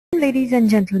Ladies and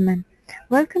gentlemen,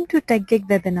 welcome to TechGig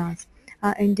webinars,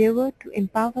 our endeavor to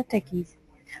empower techies.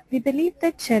 We believe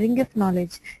that sharing of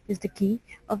knowledge is the key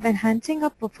of enhancing our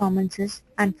performances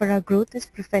and for our growth as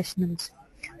professionals.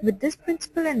 With this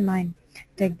principle in mind,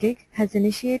 TechGig has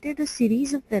initiated a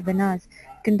series of webinars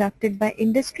conducted by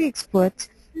industry experts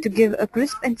to give a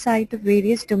crisp insight of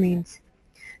various domains.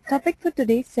 Topic for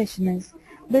today's session is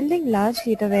Building Large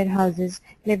Data Warehouses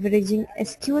Leveraging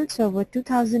SQL Server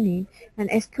 2008 and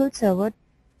SQL Server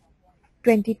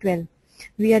 2012.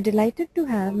 We are delighted to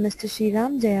have Mr.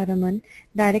 Sriram Jayaraman,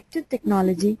 Director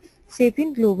Technology,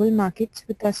 Sapient Global Markets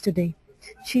with us today.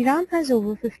 Sriram has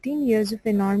over 15 years of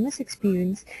enormous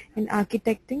experience in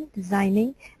architecting,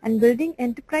 designing, and building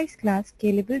enterprise-class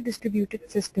scalable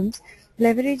distributed systems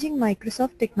leveraging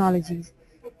Microsoft technologies.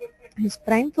 His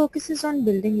prime focus is on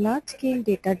building large-scale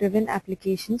data-driven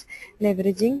applications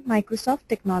leveraging Microsoft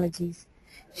technologies.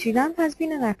 Sriram has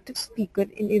been an active speaker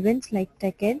in events like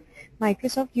TechEd,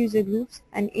 Microsoft User Groups,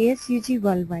 and ASUG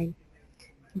Worldwide.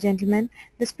 Gentlemen,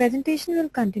 this presentation will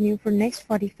continue for next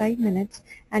 45 minutes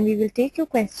and we will take your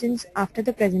questions after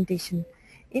the presentation.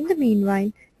 In the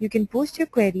meanwhile, you can post your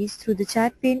queries through the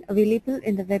chat pane available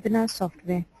in the webinar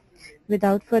software.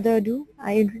 Without further ado,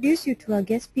 I introduce you to our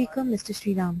guest speaker, Mr.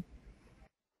 Sriram.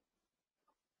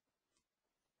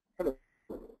 Hello,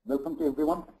 welcome to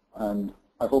everyone, and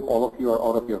I hope all of you are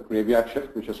out of your graveyard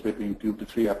shift, which is between 2 to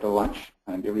 3 after lunch,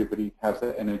 and everybody has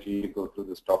the energy to go through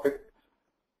this topic.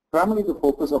 Primarily, the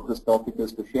focus of this topic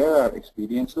is to share our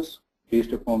experiences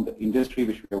based upon the industry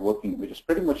which we are working, which is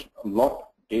pretty much a lot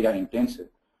data intensive,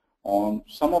 on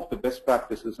some of the best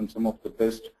practices and some of the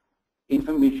best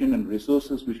information and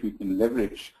resources which we can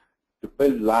leverage to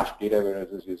build large data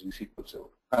warehouses using SQL Server.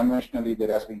 Conventionally,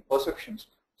 there has been perceptions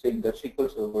saying that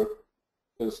SQL Server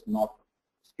does not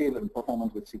scale and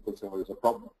performance with SQL Server is a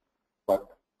problem. But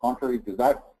contrary to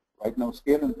that, right now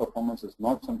scale and performance is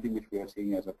not something which we are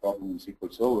seeing as a problem in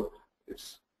SQL Server.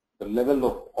 It's the level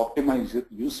of optimized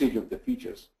usage of the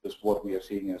features is what we are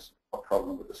seeing as a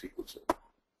problem with the SQL Server.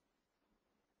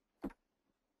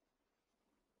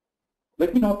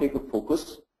 Let me now take a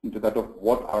focus into that of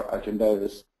what our agenda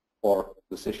is for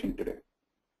the session today.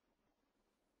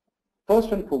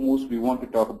 First and foremost, we want to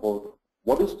talk about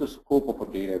what is the scope of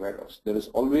a data warehouse. There is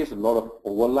always a lot of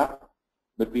overlap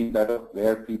between that of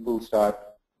where people start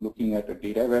looking at a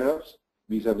data warehouse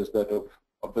vis-a-vis that of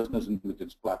a business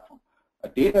intelligence platform. A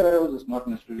data warehouse is not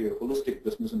necessarily a holistic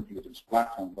business intelligence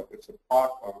platform, but it's a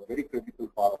part or a very critical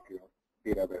part of your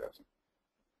data warehousing.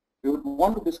 We would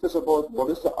want to discuss about what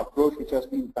is the approach which has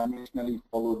been conventionally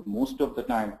followed most of the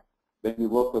time when we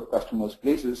work with customers'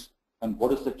 places, and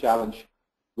what is the challenge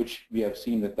which we have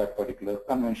seen with that particular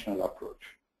conventional approach.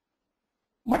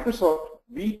 Microsoft,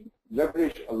 we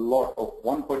leverage a lot of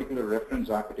one particular reference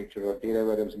architecture or data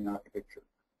warehousing architecture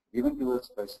given to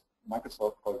us by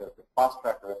Microsoft called as the fast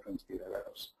track reference data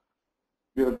warehouse.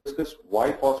 We will discuss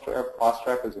why fast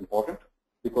track is important,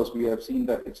 because we have seen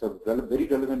that it's a very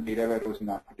relevant data warehousing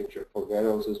architecture for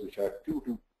warehouses which are 2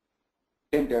 to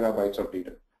 10 terabytes of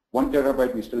data. 1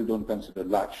 terabyte we still don't consider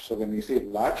large. So when we say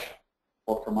large,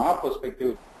 or from our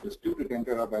perspective, it's 2 to 10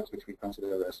 terabytes which we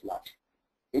consider as large.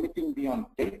 Anything beyond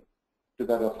 10 to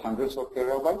that of hundreds of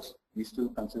terabytes, we still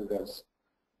consider as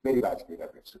very large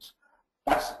databases.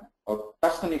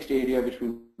 That's the next area which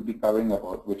we'll be covering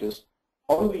about, which is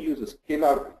how do we use a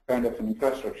scalar kind of an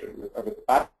infrastructure with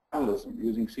parallelism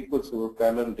using SQL Server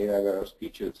parallel data warehouse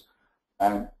features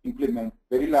and implement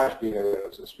very large data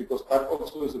warehouses, because that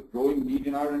also is a growing need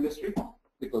in our industry,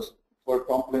 because for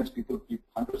compliance, people keep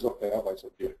hundreds of terabytes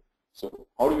of data. So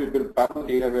how do we build parallel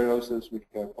data warehouses which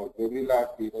have for very large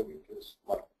data, which is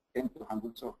like 10 to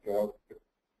hundreds of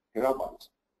terabytes?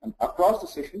 And across the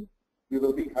session, we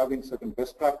will be having certain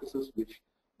best practices which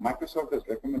Microsoft has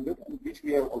recommended and which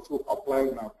we have also applied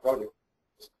in our project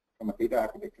from a data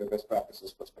architecture best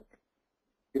practices perspective.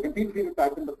 You can feel free to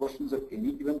type in the questions at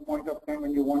any given point of time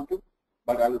when you want to,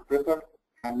 but I will prefer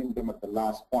handling them at the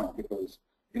last point, because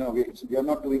we are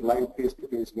not doing live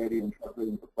face-to-face where you interrupt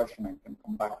the question and can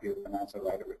come back to you with an answer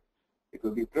right away. It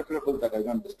will be preferable that I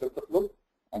don't disturb the flow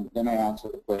and then I answer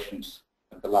the questions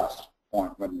at the last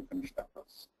point when we finish that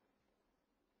process.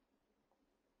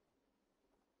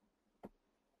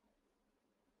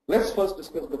 Let's first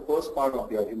discuss the first part of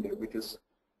the agenda, which is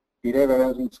data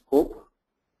warehousing scope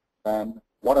and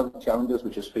what are the challenges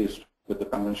which is faced with the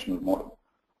conventional model.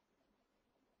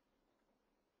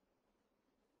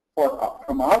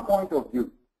 From our point of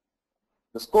view,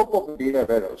 the scope of the data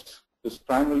warehouse is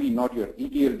primarily not your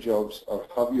ETL jobs or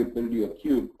how you build your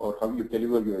cube or how you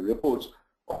deliver your reports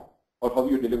or how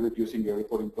you deliver it using your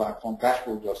reporting platform,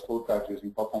 dashboards or scorecards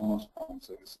using performance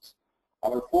services.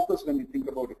 Our focus when we think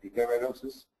about a data warehouse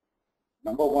is,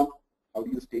 number one, how do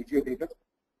you stage your data?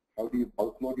 How do you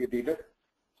bulk load your data?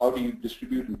 How do you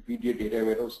distribute and feed your data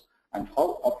warehouse? And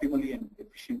how optimally and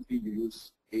efficiently you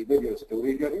use either your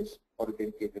storage arrays or a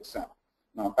dedicated SAM.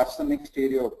 Now that's the next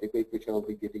area of debate which I'll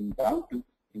be getting down to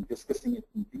in discussing it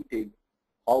in detail,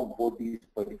 how both these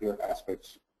particular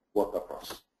aspects work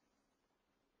across.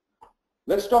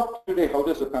 Let's talk today, how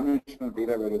does a conventional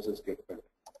data warehouses get built?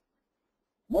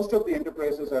 Most of the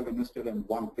enterprises have invested in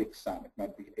one big SAM. It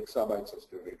might be exabytes of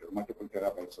storage or multiple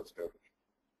terabytes of storage.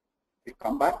 We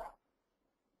come back,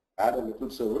 add a little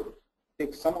server,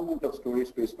 take some amount of storage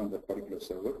space from that particular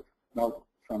server, now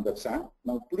from that SAM.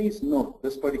 Now please note,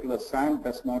 this particular SAM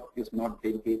is not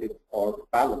dedicated or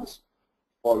balanced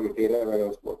for your data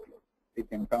warehouse workload. It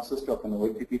can consist of an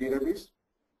OLTP database.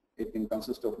 It can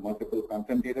consist of multiple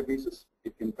content databases.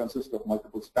 It can consist of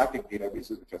multiple static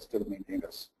databases which are still maintained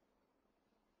as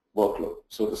workload.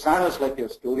 So the SAM is like your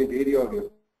storage area or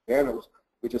your warehouse,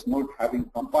 which is not having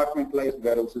compartmentalized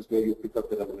warehouses where you pick up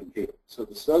the relevant data. So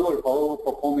the server, however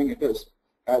performing it is,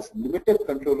 has limited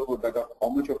control over data, how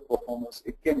much of performance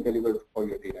it can deliver for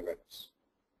your data warehouse.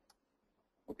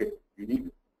 Okay, you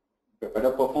need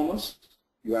better performance,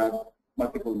 you add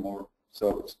multiple more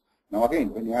servers. Now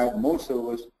again, when you add more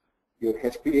servers, your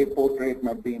HPA port rate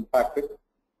might be impacted,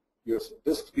 your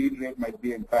disk speed rate might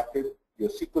be impacted, your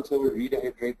SQL Server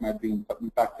read-ahead rate might be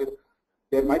impacted.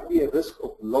 There might be a risk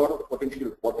of a lot of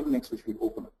potential bottlenecks which will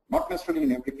open up. Not necessarily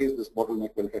in every case this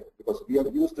bottleneck will hit, because we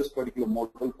have used this particular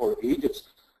model for ages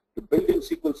to build in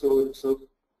SQL Server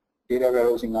data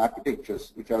warehousing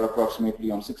architectures which are approximately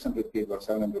on 600 K or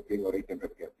 700 K or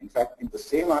 800 K. In fact, in the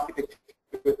same architecture,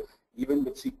 even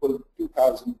with SQL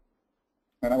 2000,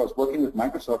 when I was working with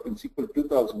Microsoft in SQL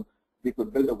 2000, we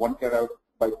could build a 1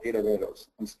 terabyte data warehouse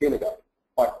and scale it up.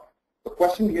 But the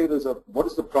question here is, what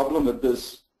is the problem with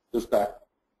this? Is that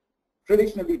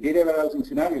traditionally data warehousing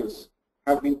scenarios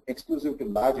have been exclusive to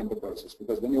large enterprises,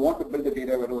 because when you want to build a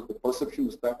data warehouse, the perception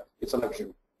is that it's a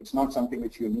luxury. It's not something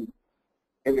which you need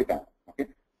every time. Okay.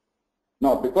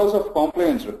 Now, because of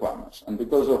compliance requirements and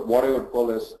because of what I would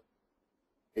call as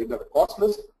either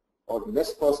costless or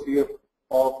less costly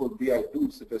powerful BI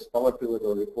tools such as Power Pivot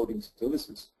or reporting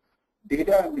services,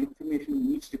 data and information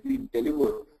needs to be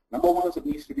delivered. Number one is it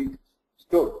needs to be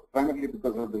stored, primarily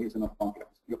because of the reason of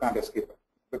compliance. You can't escape it.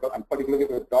 Because, and particularly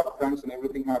with .franks and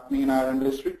everything happening in our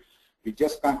industry, we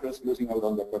just can't risk losing out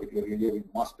on that particular area. We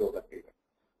must store that data.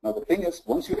 Now the thing is,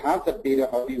 once you have that data,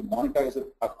 how do you monetize it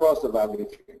across the value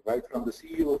chain, right from the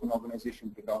CEO of an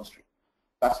organization to downstream?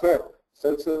 That's where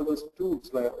self-service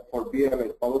tools like for BI,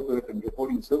 like Power Pivot and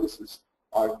reporting services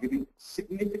are giving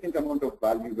significant amount of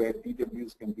value where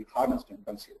DWs can be harnessed and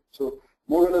consumed. So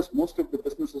more or less, most of the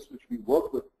businesses which we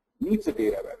work with needs a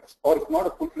data warehouse, or if not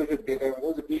a full-fledged data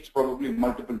warehouse, it needs probably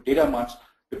multiple data marts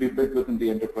to be built within the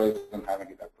enterprise and having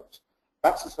it across.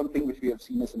 That's something which we have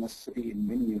seen as a necessity in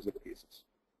many user cases.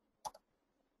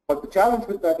 But the challenge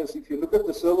with that is, if you look at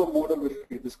the server model which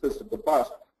we discussed in the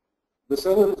past, the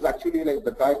server is actually like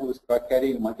the guy who is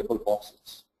carrying multiple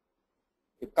boxes.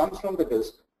 It comes from the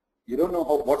disk. You don't know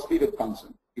what speed it comes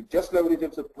in. It just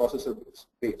leverages the processor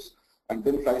base and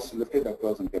then tries to lift it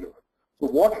across and deliver. So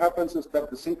what happens is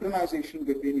that the synchronization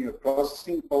between your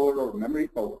processing power or memory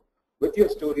power with your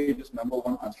storage is number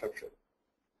one, unstructured.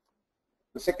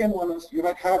 The second one is you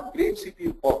might have great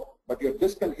CPU power, but your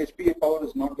disk and HPA power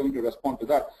is not going to respond to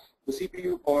that. The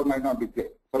CPU power might not be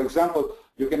great. For example,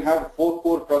 you can have 4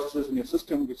 core processors in your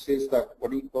system which says that,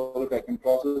 what do you call it, I can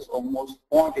process almost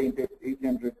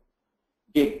 0.800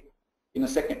 gig in a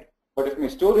second. But if my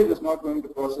storage is not going to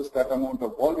process that amount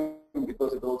of volume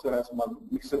because it also has some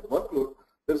mixed workload,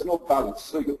 there's no balance.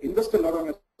 So you invest a lot on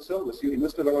your service, you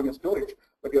invest a lot on your storage,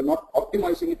 but you're not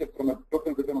optimizing it from a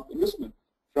total return of investment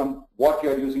from what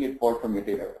you're using it for from your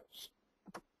data warehouse.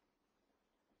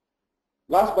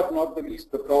 Last but not the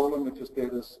least, the problem which is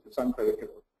there is it's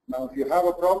unpredictable. Now, if you have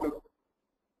a problem,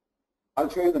 I'll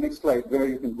show you the next slide where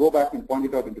you can go back and point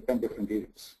it out into 10 different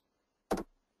areas.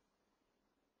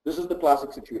 This is the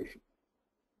classic situation.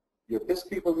 Your disk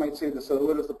people might say the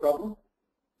server is the problem,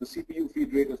 the CPU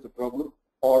feed rate is the problem,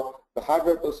 or the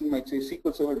hardware person might say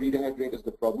SQL Server read-ahead rate is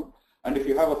the problem. And if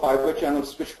you have a fiber channel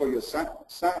switch for your SAN,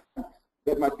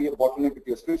 there might be a bottleneck with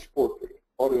your switch port rate,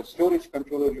 or your storage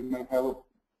controller, you might have a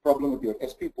problem with your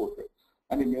SP port rate.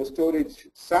 And in your storage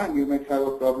SAN, you might have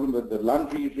a problem with the LUN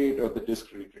read rate or the disk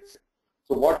read rate.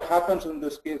 So what happens in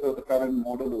this case of the current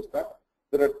model is that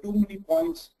there are too many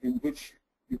points in which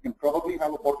you can probably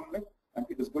have a bottleneck, and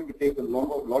it is going to take a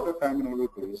lot of time in order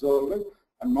to resolve it.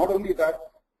 And not only that,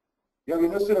 you have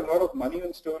invested a lot of money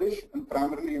in storage, and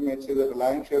primarily you may say that the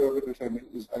lion's share of it, which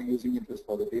I'm using it is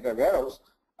for the data warehouse,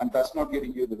 and that's not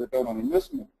getting you the return on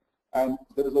investment. And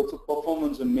there is also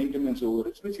performance and maintenance over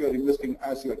it, which you are investing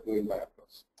as you are going by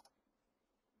across.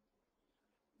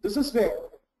 This is where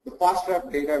the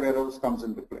fast-track data warehouse comes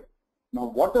into play. Now,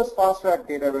 what does fast-track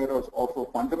data warehouse offer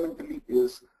fundamentally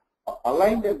is an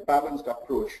aligned and balanced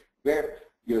approach where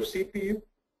your CPU,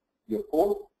 your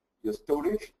core, your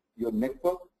storage, your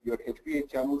network, your HBA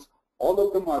channels, all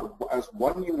of them are as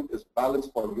one unit is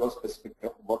balanced for your specific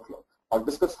workload. I'll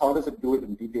discuss how does it do it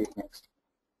in detail next.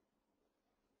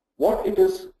 What it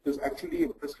is actually a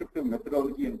prescriptive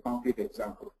methodology and concrete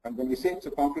example. And when we say it's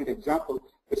a concrete example,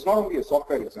 it's not only a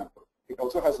software example. It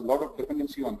also has a lot of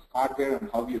dependency on hardware and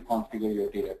how you configure your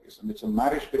database. And it's a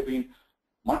marriage between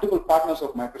multiple partners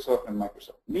of Microsoft and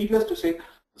Microsoft. Needless to say,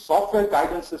 the software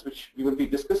guidances which we will be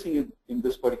discussing in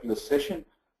this particular session,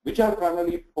 which are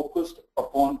primarily focused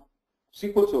upon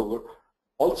SQL Server,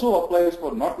 also applies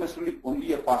for not necessarily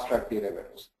only a fast-track data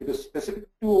warehouse. It is specific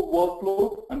to a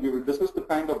workload, and we will discuss the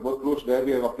kind of workloads where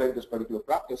we have applied this particular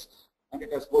practice, and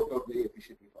it has worked out very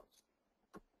efficiently for us.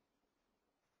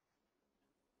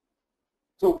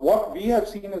 So what we have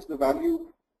seen as the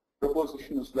value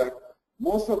proposition is that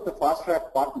most of the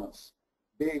fast-track partners,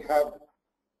 they have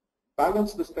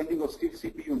balanced the spending of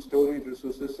CPU and storage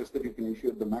resources such that you can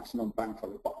ensure the maximum bang for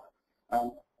the buck.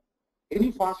 And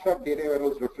any fast-track data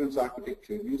warehouse reference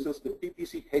architecture uses the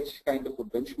PPCH kind of a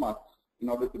benchmark in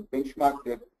order to benchmark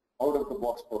their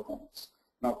out-of-the-box performance.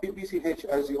 Now, PPCH,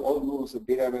 as you all know, is a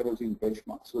data warehousing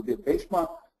benchmark. So they benchmark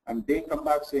and they come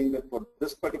back saying that for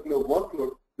this particular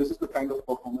workload, this is the kind of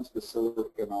performance the server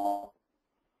can offer.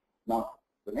 Now,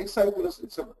 the next cycle is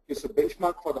it's a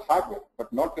benchmark for the hardware,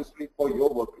 but not necessarily for your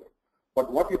workload. But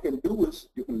what you can do is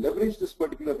you can leverage this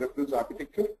particular reference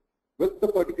architecture with the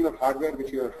particular hardware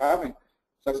which you are having,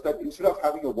 such that instead of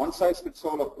having a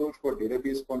one-size-fits-all approach for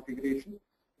database configuration,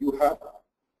 you have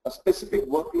a specific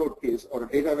workload case or a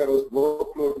data warehouse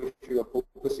workload which you are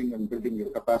focusing on building your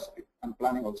capacity and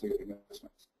planning also your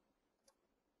investments.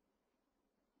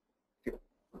 Okay.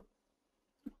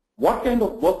 What kind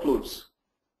of workloads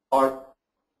are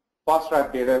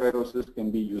fast-track data warehouses can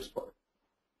be used for?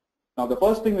 Now, the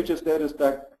first thing which is there is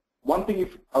that one thing,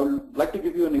 if I would like to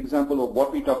give you an example of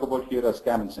what we talk about here as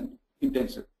scan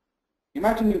intensive.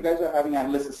 Imagine you guys are having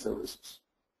analysis services.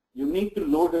 You need to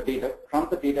load the data from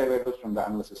the data warehouse from the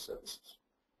analysis services.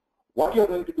 What you're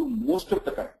going to do most of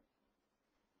the time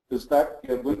is that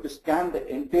you're going to scan the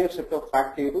entire set of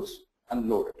fact tables and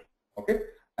load it. Okay?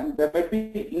 And there might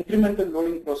be incremental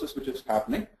loading process which is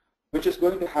happening, which is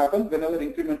going to happen whenever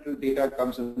incremental data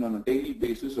comes in on a daily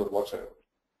basis or whatsoever.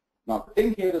 Now, the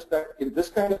thing here is that in this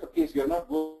kind of a case, you're not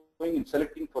going and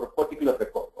selecting for a particular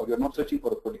record, or you're not searching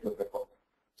for a particular record.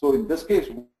 So in this case,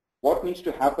 what needs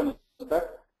to happen is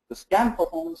that the scan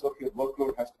performance of your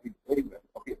workload has to be very well.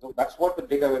 Okay, so that's what the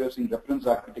data warehousing reference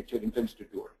architecture intends to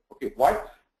do. Okay, why?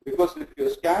 Because if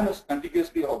your scan is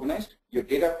contiguously organized, your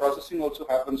data processing also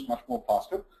happens much more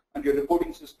faster, and your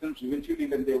reporting systems eventually,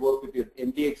 when they work with your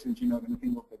NTX engine or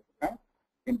anything of that kind,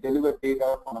 can deliver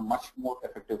data on a much more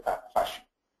effective fashion.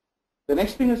 The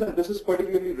next thing is, and this is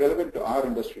particularly relevant to our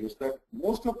industry, is that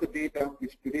most of the data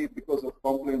which today, because of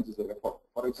compliance, is a record.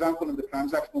 For example, in the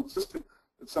transactional system,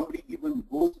 if somebody even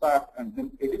goes back and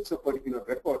then edits a particular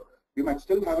record, we might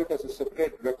still have it as a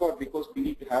separate record because we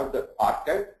need to have the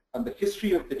archive and the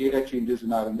history of the data changes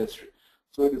in our industry.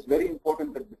 So it is very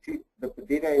important that the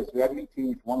data is rarely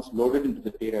changed once loaded into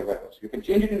the data warehouse. You can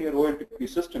change it in your OLTP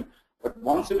system, but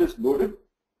once it is loaded,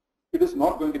 it is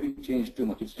not going to be changed too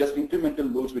much. It's just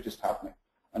incremental loads which is happening.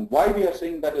 And why we are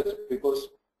saying that is because,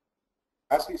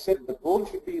 as we said, the goal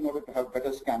should be in order to have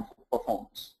better scan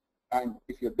performance. And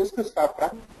if your disks are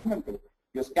fragmented,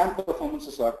 your scan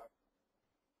performances are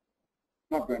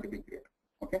not going to be great.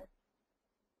 Okay?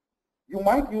 You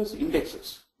might use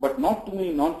indexes, but not too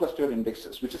many non-clustered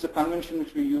indexes, which is a convention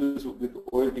which we use with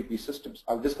OLTP systems.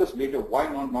 I'll discuss later why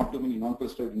not too many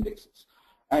non-clustered indexes.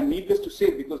 And needless to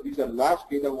say, because these are large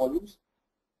data volumes,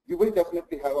 you will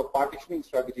definitely have a partitioning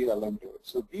strategy aligned to it.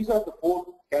 So these are the 4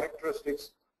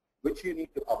 characteristics which you need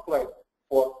to apply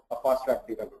for a fast-track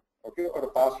data, okay, or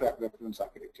a fast-track reference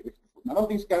architecture. If none of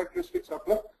these characteristics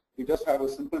apply, you just have a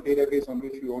simple database on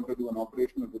which you want to do an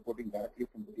operational reporting directly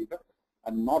from the data,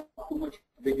 and not too much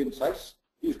big in size.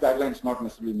 These guidelines not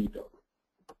necessarily meet up.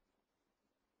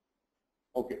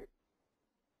 Okay.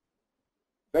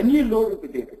 When you load the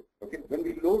data, okay, when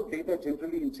we load data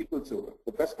generally in SQL Server,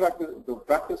 the best practice, the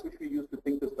practice which we use to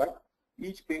think is that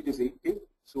each page is 8K,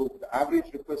 so the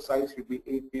average request size should be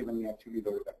 8K when we actually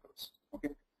load it across. Okay.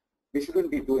 we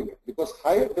shouldn't be doing it, because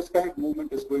higher disconnect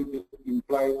movement is going to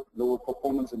imply lower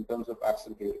performance in terms of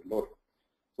accelerated loading.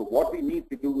 So what we need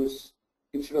to do is,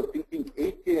 instead of thinking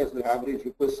 8K as the average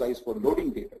request size for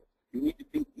loading data, you need to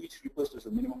think each request is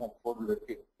a minimum of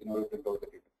 400K in order to load the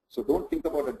data. So don't think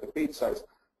about it at the page size,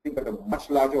 think at a much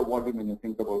larger volume when you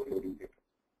think about loading data.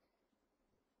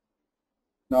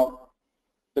 Now,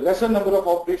 the lesser number of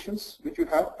operations which you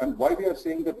have, and why we are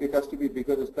saying that it has to be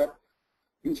bigger, is that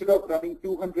instead of running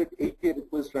 200 8K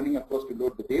requests running across to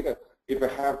load the data, if I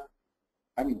have,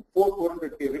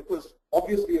 400K requests,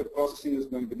 obviously your processing is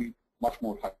going to be much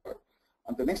more higher.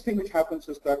 And the next thing which happens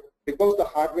is that because the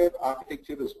hardware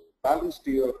architecture is balanced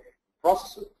to your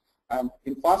processor, and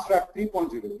in FastTrack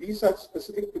 3.0, these are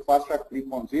specific to FastTrack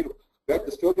 3.0, where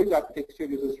the storage architecture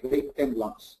uses RAID 10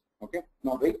 lumps. Okay.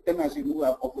 Now RAID 10, as you know,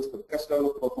 offers the best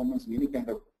level of performance in any kind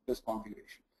of this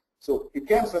configuration. So it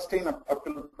can sustain up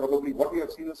to probably what we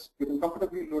have seen is you can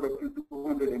comfortably load up to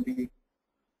 200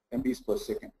 MBs per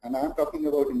second. And I'm talking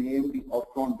about an AMD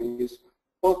Optron based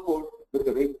per core with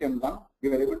the RAID 10 lump, we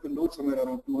were able to load somewhere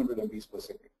around 200 MBs per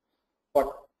second.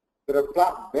 But there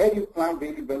are where you plan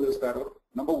really well is that,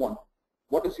 number one,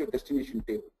 what is your destination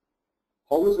table?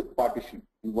 How is it partitioned?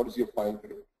 And what is your file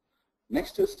grid?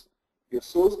 Next is your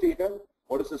source data,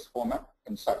 what is this format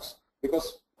and size?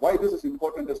 Because why this is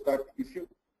important is that if you,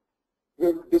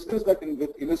 we'll discuss that with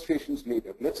illustrations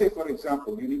later. Let's say, for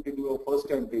example, you need to do a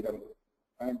first-time data load,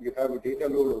 and you have a data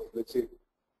load of, let's say,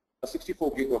 a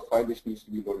 64 gig of file which needs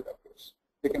to be loaded across.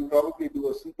 They can probably do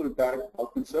a simple direct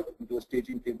out insert into a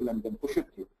staging table and then push it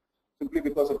through, simply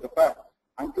because of the fact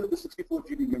until the 64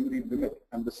 GB memory limit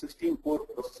and the 16-core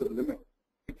processor limit,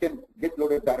 it can get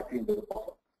loaded directly into the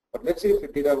buffer. But let's say if the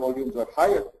data volumes are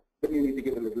higher, then you need to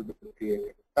get a little bit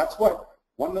creative. That's why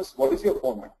one is, what is your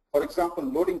format? For example,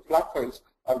 loading flat files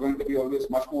are going to be always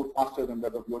much more faster than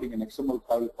that of loading an XML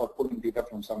file or pulling data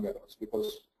from somewhere else,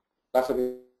 because that's the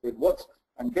way it works.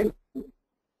 And then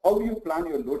how you plan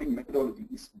your loading methodology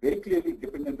is very clearly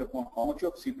dependent upon how much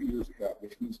of CPUs you have,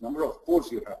 which means number of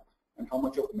cores you have, and how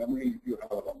much of memory you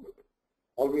have along with it.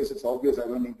 Always, it's obvious, I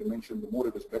don't need to mention, the more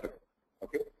it is better.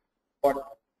 Okay, but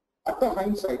at the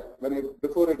hindsight,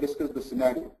 before I discuss the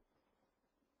scenario,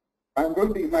 I'm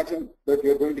going to imagine that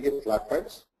you're going to get flat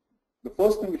files. The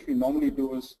first thing which we normally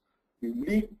do is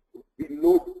we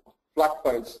load flat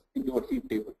files into a heap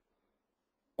table.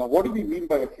 Now, what do we mean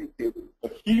by a heap table? A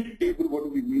heap table, what do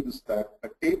we mean is that a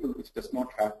table which does not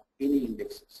have any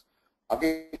indexes.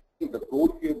 Again, the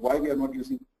goal here, why we are not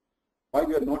using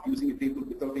a table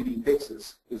without any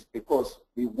indexes is because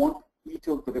we want each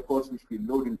of the records which we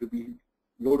load into be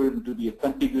loaded into the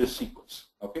contiguous sequence.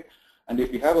 Okay, and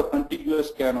if you have a contiguous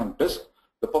scan on disk,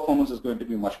 the performance is going to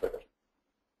be much better.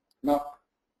 Now,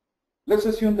 let's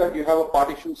assume that you have a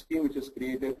partition scheme which is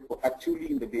created for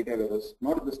actually in the data warehouse,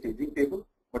 not in the staging table,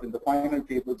 but in the final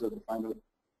tables of the final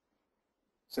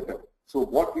setup. So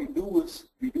what we do is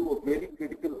we do a very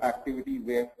critical activity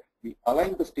where we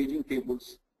align the staging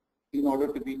tables in order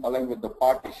to be aligned with the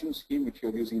partition scheme which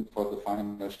you're using for the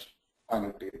final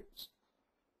tables.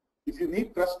 If you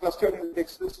need cluster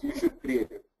indexes, you should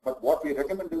create it. But what we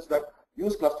recommend is that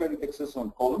use cluster indexes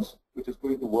on columns, which is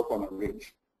going to work on a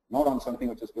range, not on something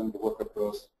which is going to work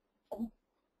across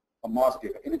a mass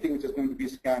data. Anything which is going to be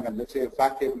scanned, and let's say a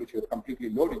fact table which you're completely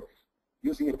loading,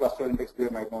 using a cluster index there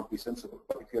might not be sensible.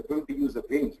 But if you're going to use a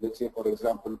range, let's say, for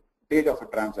example, data of a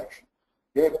transaction,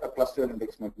 there a cluster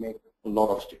index might make a lot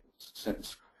of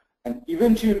sense. And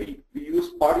eventually, we use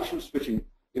partition switching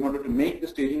in order to make the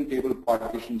staging table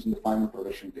partitions in the final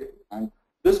production table. And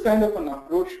this kind of an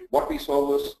approach, what we saw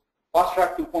was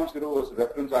FastTrack 2.0 was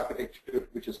reference architecture,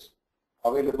 which is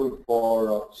available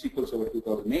for SQL Server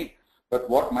 2008. But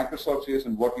what Microsoft says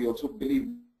and what we also believe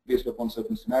based upon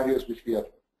certain scenarios which we are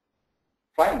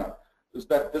trying out is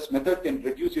that this method can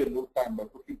reduce your load time by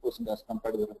 50% as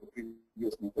compared to the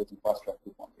previous methods in FastTrack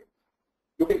 2.0.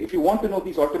 Okay, if you want to know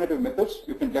these alternative methods,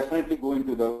 you can definitely go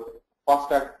into the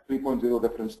FastTrack 3.0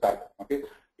 reference type. Okay,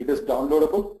 it is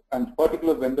downloadable, and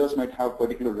particular vendors might have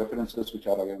particular references which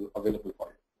are available for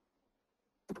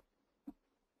you.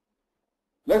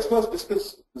 Let's first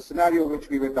discuss the scenario which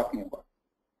we were talking about.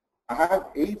 I have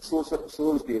 8 source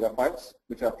data files,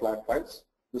 which are flat files.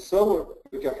 The server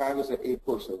which I have is an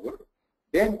 8-core server.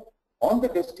 Then on the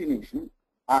destination,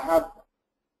 I have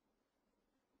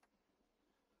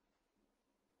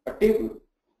a table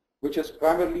which is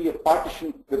primarily a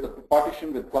partition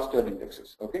with clustered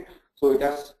indexes. Okay, so it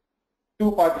has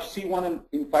 2 partitions. C1 and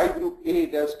in file group A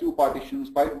it has 2 partitions.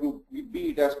 File group B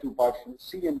it has 2 partitions.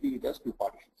 C and D it has 2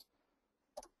 partitions.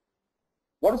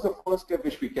 What is the first step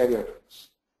which we carry out?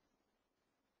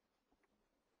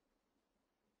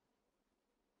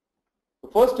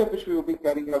 first step which we will be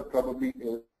carrying out probably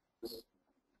is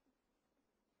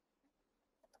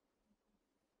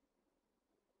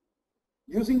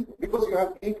because you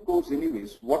have 8 cores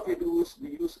anyways, what we do is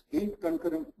we use 8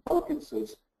 concurrent bulk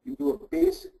inserts into a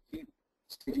base heap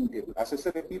staging table. As I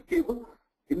said, a heap table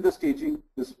in the staging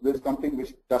is something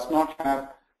which does not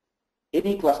have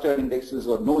any cluster indexes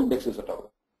or no indexes at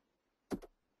all.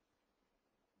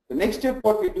 The next step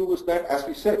what we do is that, as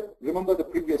we said, remember the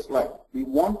previous slide, we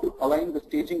want to align the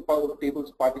staging power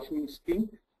tables partitioning scheme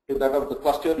to that of the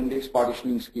cluster index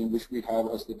partitioning scheme which we have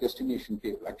as the destination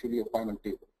table, actually a final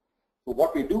table. So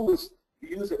what we do is we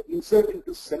use an insert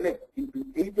into select into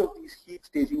 8 of these heap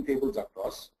staging tables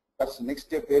across. That's the next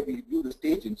step where we do the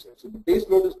stage insert. So the base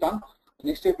load is done. The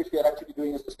next step which we are actually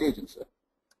doing is the stage insert.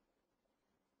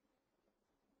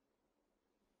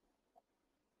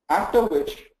 After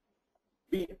which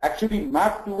we actually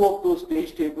map 2 of those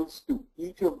stage tables to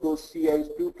each of those CI's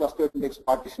 2 cluster index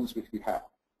partitions which we have.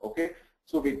 Okay,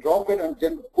 so we drop it and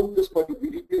then pull this part. We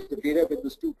replace the data with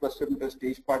these 2 cluster index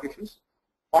stage partitions.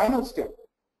 Final step,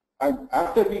 and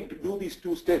after we do these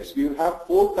 2 steps, we will have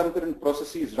 4 concurrent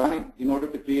processes running in order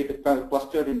to create a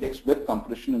cluster index with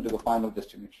compression into the final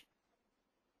destination.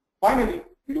 Finally,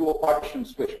 we do a partition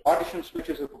switch. Partition switch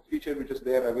is a feature which is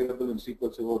there available in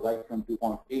SQL Server right from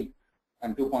 2.8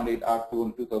 and 2.8 R2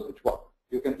 in 2012.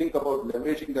 You can think about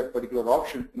leveraging that particular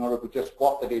option in order to just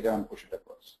swap the data and push it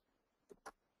across.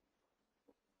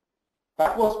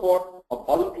 That was for a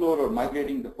bulk load or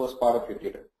migrating the first part of your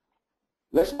data.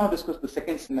 Let's now discuss the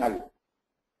second scenario,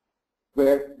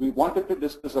 where we wanted to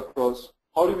discuss across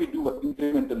how do we do an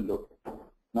incremental load.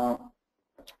 Now,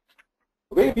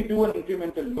 the way we do an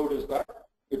incremental load is that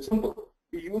it's simple.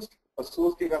 We used a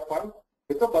source data file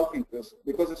with a bulk increase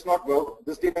because it's not, well,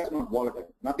 this data is not volatile.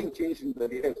 Nothing changed in the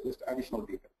data, it's just additional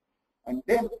data. And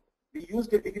then we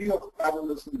used a degree of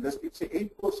parallelism less. It's an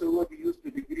 8-core server, we used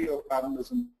a degree of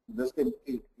parallelism less than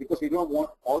 8 because we don't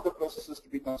want all the processes to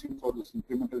be consumed for this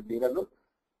incremental data load.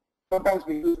 Sometimes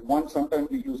we use 1, sometimes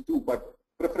we use 2, but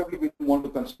preferably we want to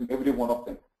consume every one of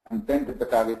them and then get the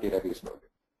target database loaded.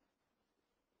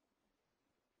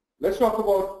 Let's talk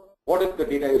about what if the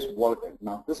data is volatile.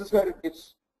 Now, this is where it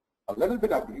gets a little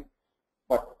bit ugly,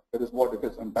 but it is what it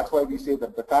is, and that's why we say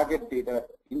that the target data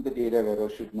in the data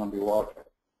warehouse should not be volatile.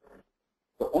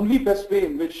 The only best way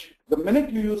in which, the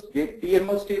minute you use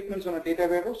DML statements on a data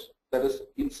warehouse, that is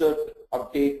insert,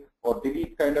 update, or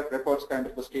delete kind of records kind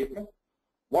of a statement,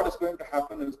 what is going to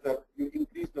happen is that you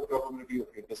increase the probability of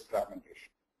your disk fragmentation.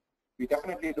 We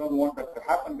definitely don't want that to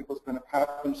happen because when it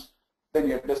happens, then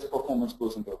your disk performance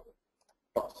goes into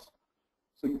toss.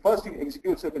 So you first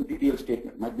execute certain DDL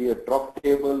statement, might be a drop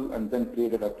table and then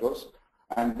create it across,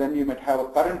 and then you might have a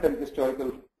current and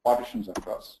historical partitions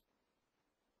across.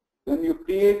 Then you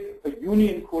create a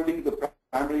union holding the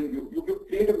primary view. You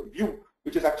create a view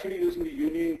which is actually using the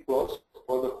union clause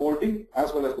for the holding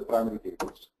as well as the primary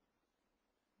tables.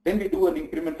 Then we do an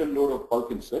incremental load of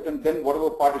bulk insert, and then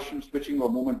whatever partition switching or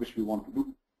movement which we want to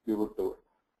do, we will do it.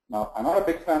 Now, I'm not a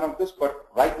big fan of this, but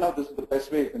right now this is the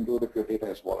best way you can do it if your data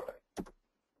is volatile.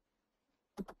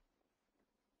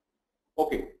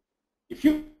 Okay, if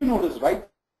you notice right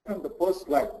from the first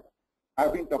slide,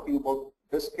 I've been talking about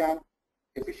disk scan,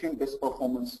 efficient disk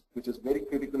performance, which is very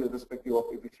critical irrespective of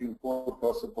efficient core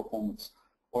processor performance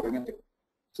or anything.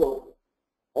 So,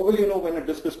 how will you know when a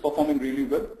disk is performing really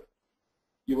well?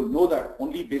 You will know that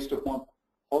only based upon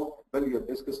how well your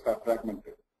disk is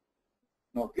fragmented.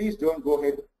 Now, please don't go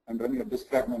ahead and run your disk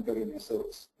fragmenter in your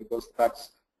service because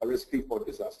that's a recipe for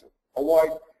disaster.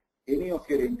 Avoid any of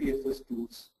your NTFS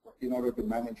tools in order to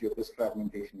manage your disk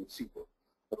fragmentation with SQL.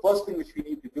 The first thing which we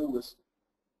need to do is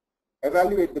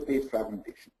evaluate the page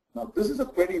fragmentation. Now, this is a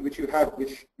query which you have,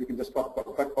 which you can just cut,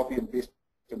 copy, and paste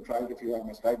and try it if you have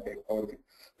a slide deck or anything.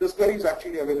 This query is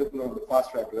actually available on the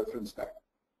fast track reference tag.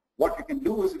 What you can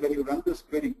do is when you run this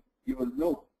query, you will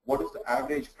know what is the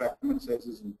average fragment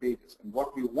sizes in pages. And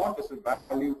what we want is a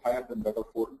value higher than that of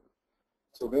 400.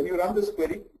 So when you run this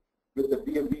query with the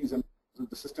DMVs and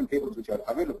the system tables which are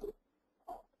available,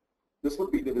 this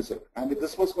would be the result. And if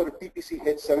this was for a TPC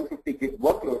H 750 gig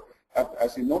workload,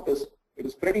 as you notice, it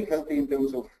is pretty healthy in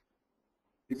terms of,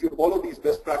 if you follow these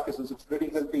best practices, it's pretty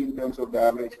healthy in terms of the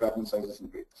average fragment sizes in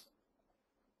pages.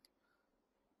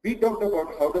 We talked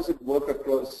about how does it work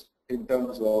across in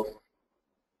terms of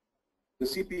the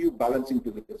CPU balancing to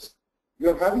the disk. We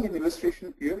are having an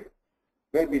illustration here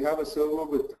where we have a server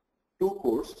with 2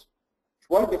 cores,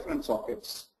 12 different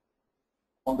sockets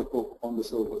on the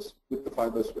servers with the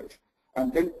fiber switch,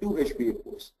 and then 2 HBA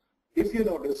cores. If you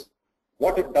notice,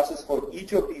 what it does is for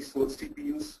each of these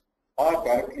CPUs are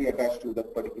directly attached to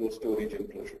that particular storage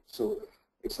enclosure. So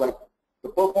It's like the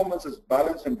performance is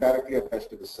balanced and directly attached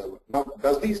to the server. Now,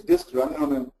 does these disks run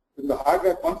on in the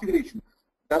hardware configuration?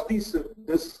 Does these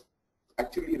disks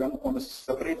actually run on a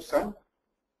separate SAN?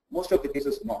 Most of the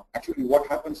cases, not. Actually, what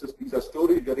happens is these are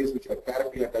storage arrays which are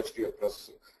directly attached to your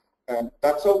processor. And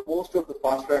that's how most of the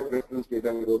fast-track reference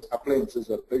data warehouse appliances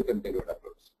are built and delivered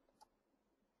across.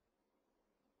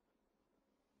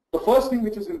 The first thing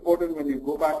which is important when you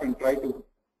go back and try to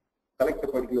select a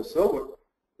particular server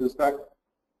is that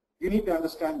you need to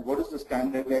understand what is the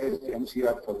standardized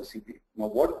MCR for the CPU. Now,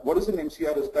 what is an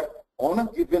MCR is that on a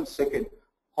given second,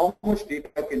 how much data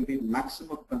can be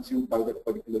maximum consumed by that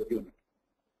particular unit,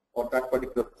 or that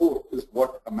particular port is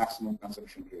what a maximum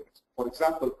consumption rate is. For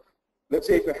example, let's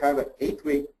say if I have an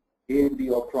 8-way AMD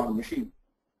Optron machine,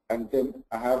 and then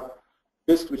I have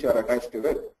disks which are attached to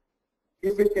it.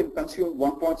 If it can consume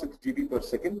 1.6 GB per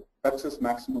second, that's its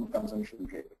maximum consumption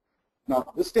rate.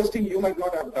 Now, this testing, you might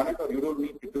not have done it or you don't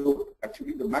need to do it.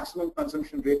 Actually, the maximum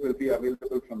consumption rate will be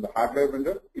available from the hardware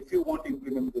vendor if you want to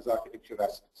implement this architecture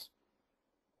as such.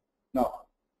 Now,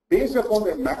 based upon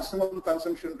the maximum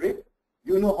consumption rate,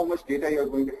 you know how much data you are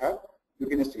going to have. You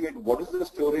can estimate what is the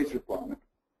storage requirement,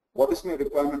 what is my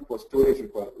requirement for storage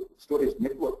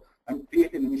network, and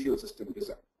create an initial system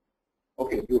design.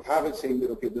 Okay, you have it saying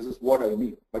that, okay, this is what I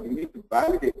need, but you need to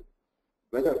validate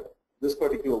whether this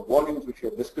particular volumes which you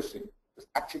are discussing is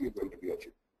actually going to be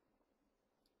achieved.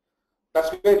 That's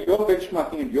where your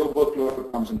benchmarking and your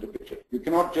workload comes into picture. You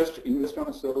cannot just invest on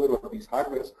a server or these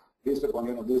hardwares based upon,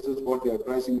 this is what they are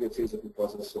pricing, let's say it will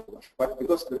process so much. But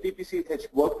because the TPC-H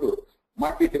workload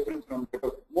might be different from,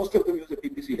 most of them use the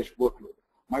TPC-H workload,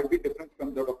 might be different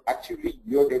from that of actually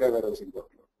your data warehousing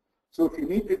workload. So if you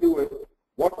need to do it,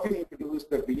 what we need to do is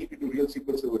that we need to do real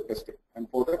SQL Server testing. And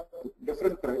for that,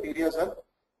 different criteria are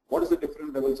what is the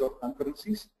different levels of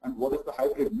concurrencies and what is the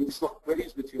hybrid mix of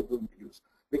queries which you're going to use.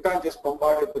 We can't just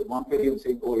bombard it with one query and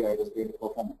saying, oh yeah, it is going to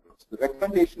perform across. The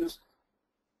recommendation is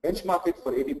benchmark it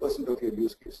for 80% of your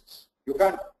use cases. You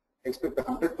can't expect a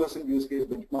 100% use case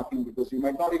benchmarking because you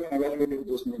might not even evaluate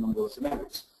those number of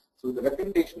scenarios. So the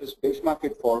recommendation is benchmark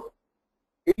it for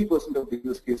 80% of the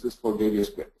use cases for various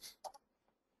queries.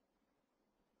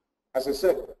 As I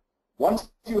said, once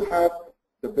you have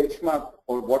the benchmark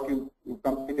or what you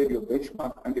completed your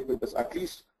benchmark, and if it is at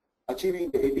least achieving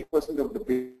the 80% of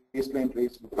the baseline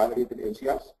rates with validated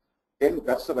MCRs, then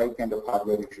that's the right kind of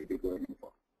hardware you should be going in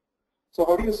for. So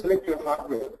how do you select your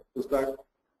hardware? Is that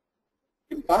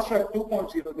in FastTrack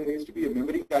 2.0 there used to be a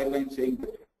memory guideline saying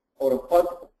that for a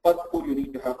per core you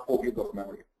need to have 4 GB of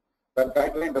memory. That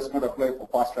guideline does not apply for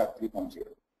FastTrack 3.0.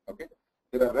 Okay?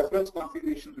 There are reference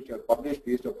configurations which are published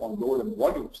based upon load and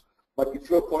volumes. But if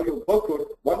you're for your workload,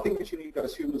 one thing which you need to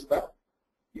assume is that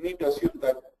you need to assume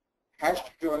that hashed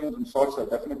joins and sorts are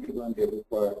definitely going to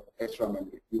require extra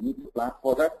memory. You need to plan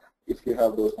for that if you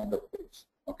have those kind of queries.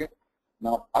 Okay.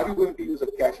 Now, are you going to use a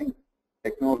caching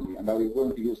technology, and are you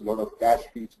going to use a lot of cache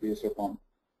feeds based upon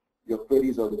your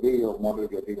queries or the way you model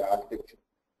your data architecture?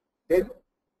 Then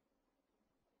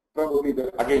probably,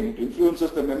 again, it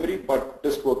influences the memory, but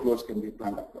disk workloads can be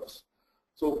planned across.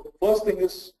 So first thing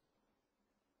is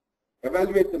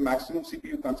evaluate the maximum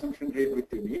CPU consumption rate which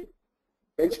you need,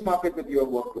 benchmark it with your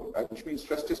workload, which means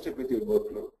stress test it with your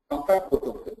workload, compare both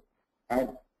of them. And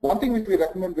one thing which we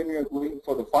recommend when we are going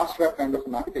for the fast track kind of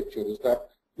an architecture is that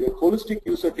your holistic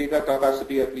user data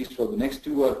capacity at least for the next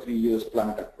 2 or 3 years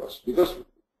planned across. Because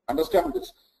understand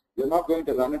this, you're not going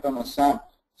to run it on a SAN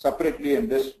separately and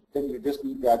then you just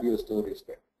need to add your storage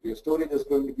there. Your storage is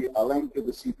going to be aligned to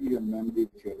the CPU and memory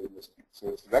which you're investing. So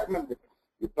it's recommended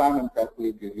you plan and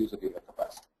calculate your user data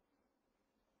capacity.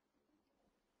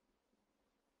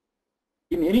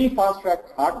 In any fast track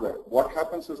hardware, what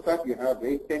happens is that you have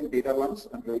RAID 10 data runs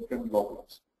and RAID 10 log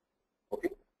runs. Okay?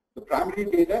 The primary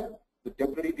data, the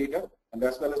temporary data, and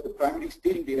as well as the primary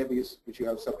staging database which you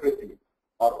have separately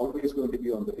are always going to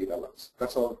be on the data runs.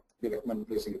 That's all we recommend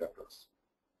placing it across.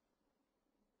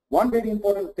 One very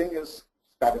important thing is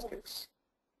statistics.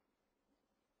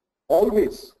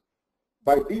 Always,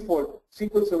 by default,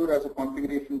 SQL Server has a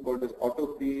configuration called as auto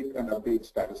create and update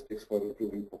statistics for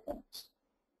improving performance.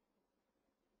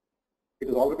 It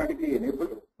is automatically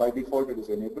enabled. By default, it is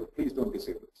enabled. Please don't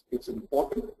disable it. It's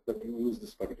important that you use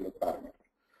this particular parameter.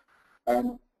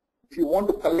 And if you want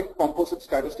to collect composite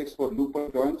statistics for looper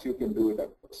joins, you can do it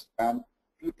at first. And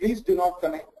please do not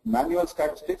connect manual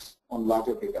statistics on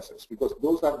larger data sets because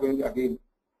those are going to, again,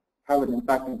 have an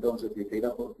impact in terms of your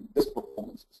data disk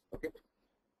performances. Okay?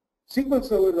 SQL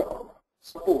Server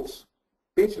supports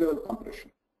page level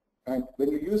compression. And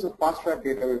when you use a fast track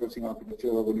data warehousing architecture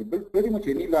or when you build pretty much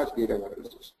any large data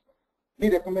warehouses, we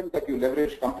recommend that you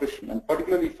leverage compression, and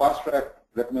particularly Fast Track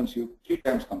recommends you 3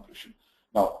 times compression.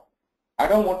 Now, I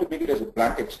don't want to make it as a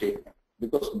blanket statement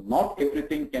because not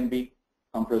everything can be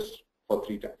compressed for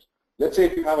 3 times. Let's say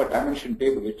if you have a dimension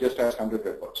table which just has 100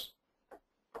 records.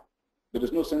 There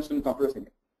is no sense in compressing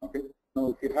it. Okay? Now,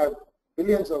 if you have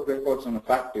billions of records on a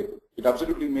fact table, it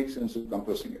absolutely makes sense in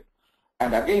compressing it.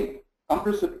 And again,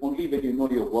 compress it only when you know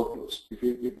your workloads. If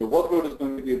your workload is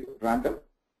going to be random,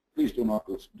 please do not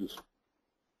do so.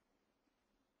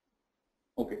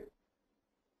 Okay.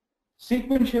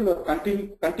 Sequential or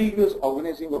continuous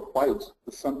organizing of files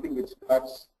is something which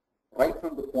starts right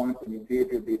from the point when you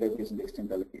create your database and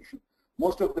extend allocation.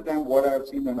 Most of the time, what I have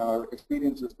seen in our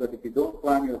experience is that if you don't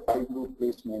plan your file group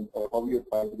placement or how your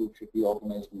file group should be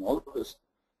organized and all of this,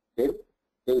 then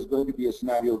there is going to be a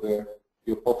scenario where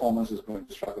your performance is going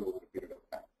to struggle over a period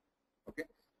of time. Okay.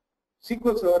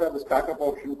 SQL Server has a backup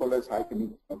option called as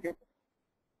hyphen. Okay.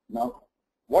 Now,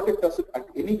 what it does at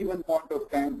any given point of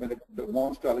time when it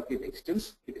wants to allocate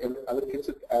extents, it allocates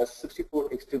it as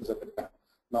 64 extents at a time.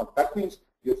 Now, that means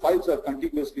your files are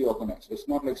continuously organized. It's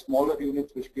not like smaller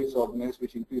units which gets organized,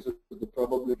 which increases the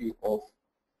probability of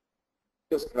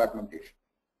disk fragmentation.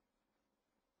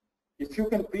 If you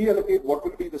can pre-allocate what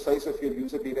will be the size of your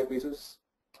user databases,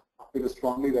 it is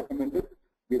strongly recommended.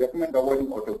 We recommend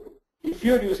avoiding auto group. If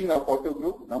you're using our auto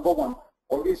group, number one,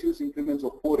 always use increments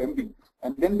of 4 MB.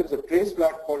 And then there's a trace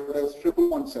flag called as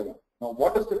 1117. Now,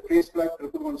 what does the trace flag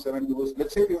 1117 do?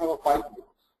 Let's say you have a file group.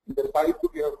 In the file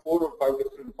group, you have 4 or 5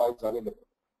 different files available.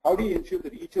 How do you ensure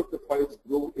that each of the files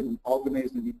grow in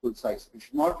organized and equal size? It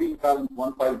should not be balanced.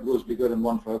 One file grows bigger and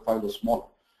one file is smaller.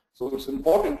 So it's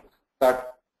important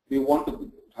that we want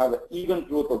to have an even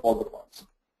growth of all the files.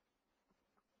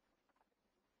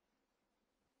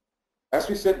 As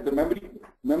we said, the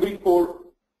memory core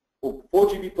 4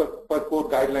 GB per core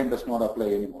guideline does not apply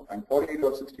anymore, and 48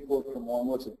 or 64 from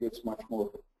onwards it gets much more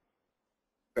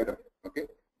better. Okay.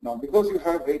 Now, because you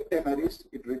have RAID 10 arrays,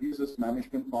 it reduces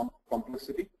management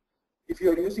complexity. If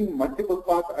you are using multiple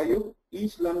path I/O,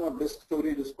 each LUN or disk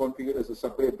storage is configured as a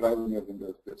separate drive in your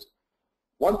Windows disk.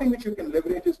 One thing which you can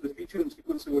leverage is the feature in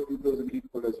SQL Server 2008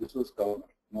 called as resource governor.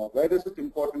 Now, why is it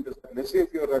important is that, let's say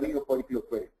if you are running a particular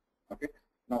query, okay.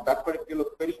 Now, that particular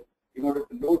query, in order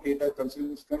to load data,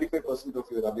 consumes 25% of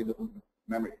your available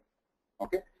memory.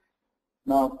 Okay.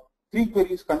 Now, 3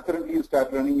 queries concurrently, you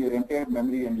start running your entire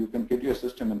memory, and you can get your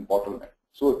system in bottleneck.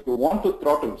 So, if you want to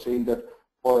throttle, saying that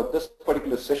for this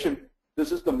particular session,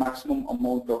 this is the maximum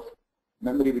amount of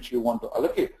memory which you want to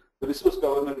allocate, the resource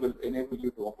governor will enable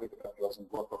you to operate across and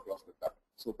work across with that.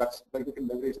 So, that's like you can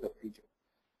leverage that feature.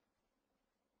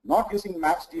 Not using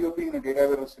max DOP in a data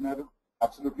warehouse scenario,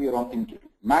 absolutely a wrong thing to do.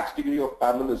 Max degree of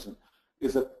parallelism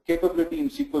is a capability in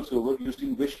SQL Server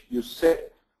using which you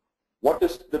set what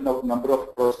is the number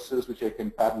of processes which I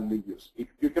can parallelly use.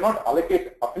 You cannot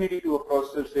allocate affinity to a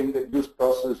processor saying that use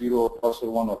processor 0 or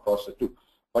processor 1 or processor 2.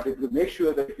 But it will make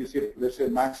sure that if you say, let's say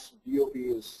max DOP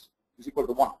is equal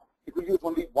to 1, it will use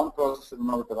only one processor in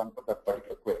order to run for that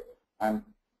particular query. And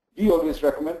we always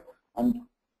recommend, and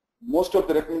most of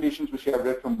the recommendations which I have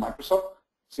read from Microsoft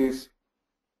says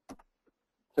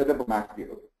set up a max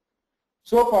DOP.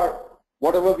 So far,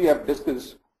 whatever we have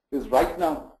discussed is right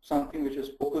now something which is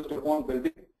focused upon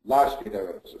building large data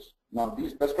warehouses. Now,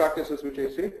 these best practices which I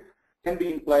say can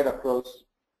be implied across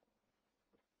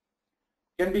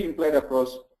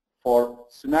for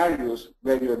scenarios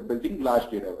where you are building large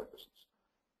data warehouses.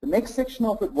 The next section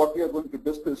of it, what we are going to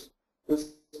discuss,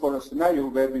 is for a scenario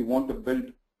where we want to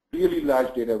build really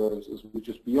large data warehouses, which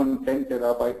is beyond 10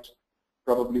 terabytes,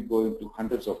 probably going to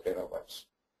hundreds of terabytes.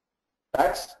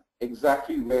 That's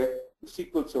exactly where the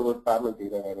SQL Server parallel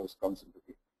data warehouse comes into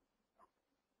play.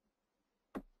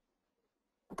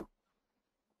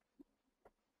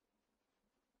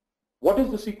 What is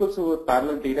the SQL Server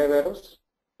parallel data warehouse?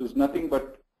 It is nothing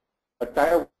but a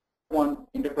Tier 1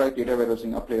 enterprise data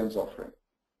warehousing appliance offering.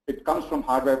 It comes from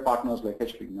hardware partners like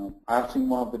HP. Now, I have seen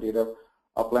one of the data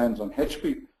appliance on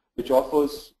HP, which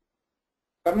offers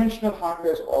conventional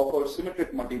hardware offer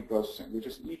symmetric multiprocessing, which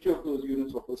is each of those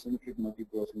units offers symmetric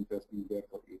multiprocessing that's been there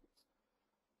for years.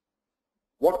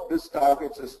 What this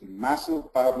targets is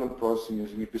massive parallel processing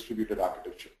using a distributed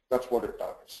architecture. That's what it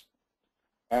targets.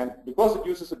 And because it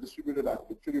uses a distributed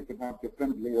architecture, you can have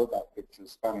different layout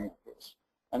architectures spanning across.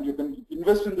 And you can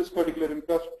invest in this particular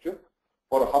infrastructure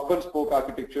for a hub and spoke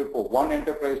architecture for one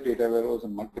enterprise data warehouse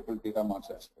and multiple data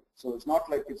marts as well. So it's not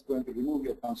like it's going to remove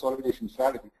your consolidation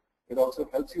strategy. It also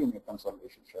helps you in your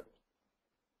consolidation strategy.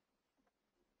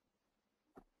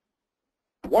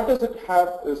 What does it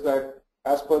have is that,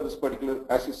 as per this particular,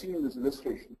 as you see in this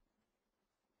illustration,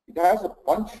 it has a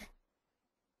bunch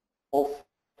of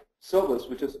servers,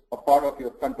 which is a part of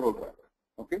your control rack,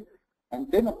 okay?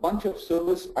 And then a bunch of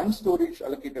servers and storage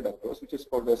allocated across, which is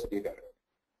called as data rack.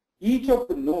 Each of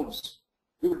the nodes,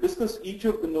 we will discuss each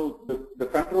of the nodes, the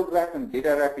control rack and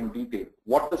data rack in detail.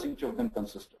 What does each of them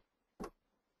consist of?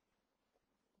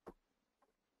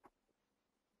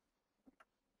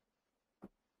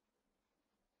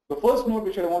 The first node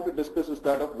which I want to discuss is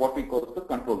that of what we call the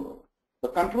control node. The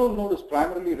control node is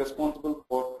primarily responsible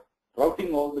for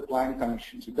routing all the client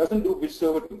connections. It doesn't do which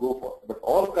server to go for, but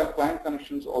all client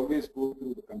connections always go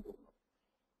through the control node.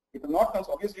 It will not,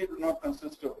 obviously it will not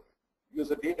consist of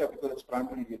user data because it's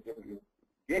primarily a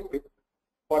gateway,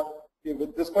 but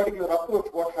with this particular approach,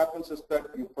 what happens is that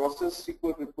you process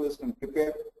SQL requests and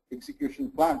prepare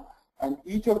execution plan, and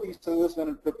each of these servers, when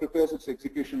it prepares its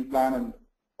execution plan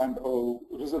and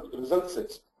result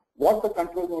sets, what the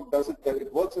control node does is that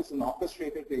it works as an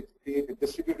orchestrated,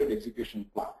 distributed execution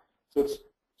plan.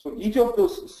 So each of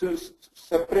those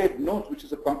separate nodes, which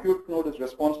is a compute node, is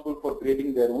responsible for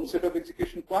creating their own set of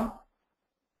execution plan.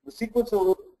 The SQL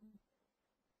Server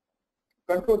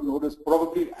control node is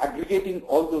probably aggregating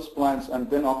all those plans and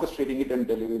then orchestrating it and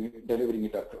delivering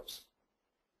it across.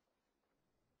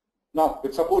 Now,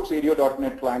 it supports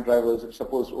ADO.NET client drivers, it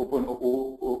supports Open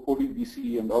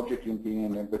ODBC and object linking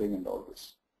and embedding and all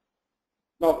this.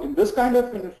 Now, in this kind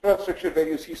of infrastructure where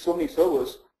you see so many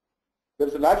servers,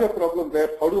 there's a larger problem where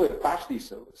how do I patch these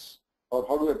servers? Or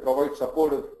how do I provide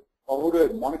support, or how do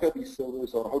I monitor these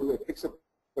servers, or how do I fix a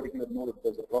particular node if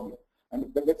there's a problem?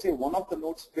 And let's say one of the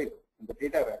nodes fail in the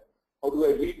data rack, how do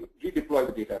I redeploy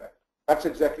the data rack? That's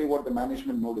exactly what the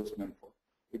management node is meant for.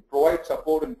 It provides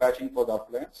support and patching for the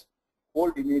appliance,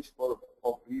 hold image of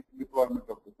redeployment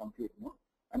of the compute node,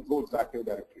 and holds Active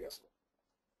Directory as well.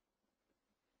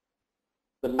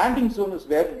 The landing zone is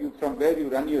from where you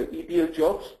run your ETL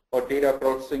jobs or data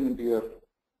processing into your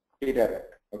data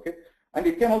rack. Okay, and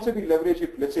it can also be leveraged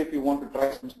if, let's say, if you want to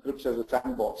try some scripts as a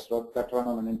sandbox that run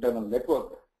on an internal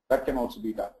network, that can also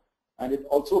be done. And it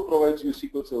also provides you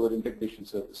SQL Server integration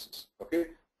services. Okay,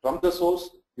 from the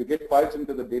source you get files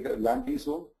into the data landing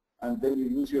zone, and then you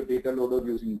use your data loader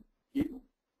using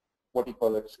what you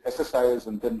call it SSIS,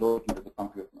 and then load it into the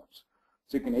compute nodes.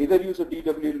 So you can either use a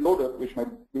DW loader, which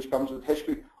comes with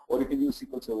HP, or you can use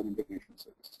SQL Server integration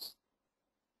services.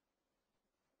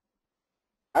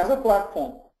 As a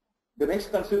platform, the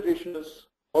next consideration is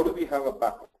how do we have a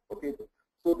backup? Okay,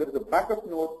 so there is a backup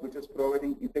node which is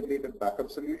providing integrated backup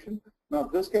solution. Now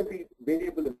this can be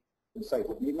variable in size.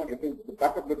 The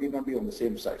backup need not be on the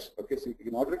same size. Okay, so you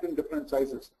can order it in different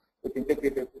sizes with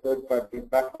integrated third-party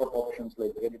backup options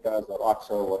like Veritas or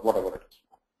AXA or whatever it is.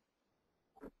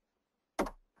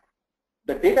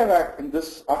 The data rack in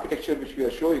this architecture which we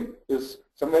are showing is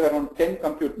somewhere around 10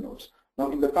 compute nodes. Now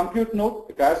in the compute node,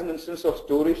 it has an instance of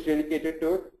storage dedicated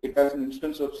to it, it has an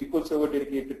instance of SQL Server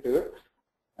dedicated to it,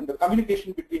 and the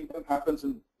communication between them happens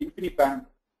in InfiniBand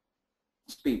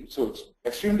speed, so it's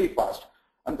extremely fast.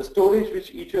 And the storage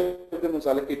which each of them is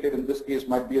allocated in this case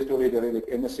might be a storage array like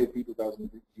NSAP 2000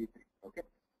 G3. Okay,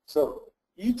 so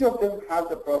each of them have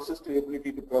the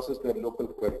ability to process their local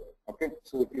query. Okay,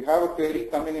 so if you have a query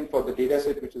coming in for the data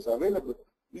set which is available,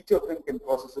 each of them can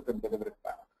process it and deliver it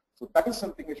back. So that is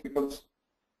something which becomes,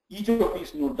 each of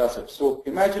these nodes does it. So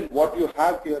imagine what you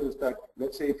have here is that,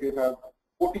 let's say if you have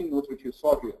 14 nodes which you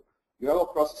saw here, you have a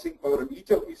processing power, and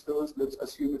each of these servers, let's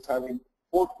assume it's having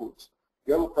 4 cores.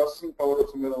 You have a processing power of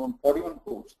somewhere around 41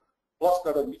 cores, plus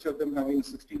that of each of them having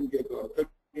 16 gig or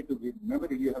 32 gig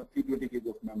memory, you have 320 gig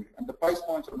of memory. And the price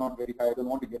points are not very high. I don't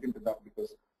want to get into that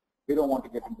because we don't want to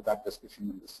get into that discussion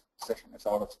in this session. It's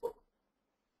out of scope.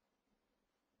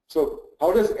 So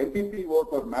how does MPP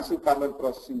work or massive parallel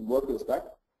processing work is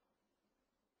that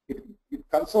it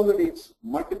consolidates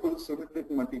multiple symmetric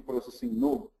multiprocessing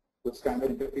nodes with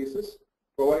standard interfaces,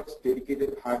 provides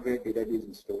dedicated hardware, database,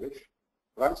 and storage,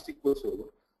 runs SQL Server,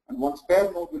 and one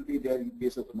spare node will be there in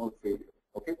case of a node failure.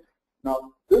 Okay.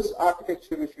 Now this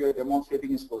architecture which we are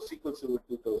demonstrating is for SQL Server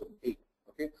 2008.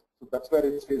 Okay, so that's where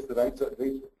it says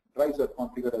the drives are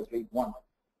configured as RAID 1.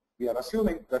 We are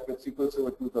assuming that with SQL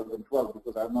Server 2012,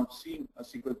 because I have not seen a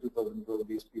SQL 2012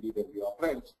 based PDW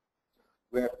operates,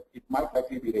 where it might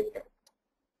likely be RAID 10.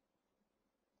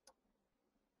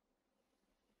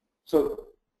 So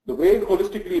the way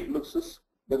holistically it looks is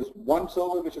there is one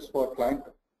server which is for client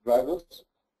drivers,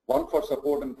 one for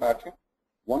support and patching,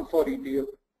 one for ETL,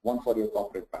 one for your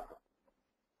corporate backup.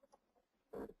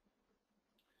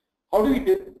 How do we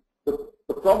do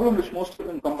the problem which most of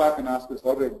them come back and ask is,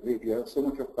 all right, great, you have so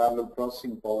much of parallel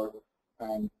processing power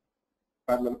and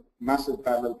massive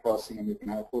parallel processing, and you can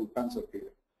have whole tons of data.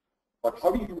 But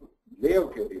how do you lay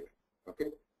out your data? Okay,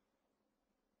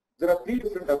 There are three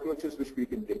different approaches which we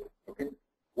can take. Okay,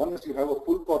 one is you have a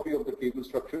full copy of the table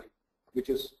structure, which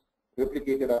is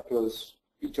replicated across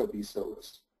each of these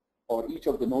servers, or each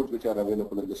of the nodes which are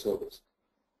available in the servers.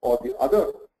 Or the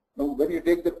other, now when you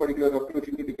take that particular approach,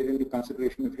 you need to get into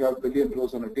consideration if you have billion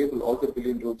rows on a table, all the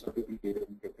billion rows are duplicated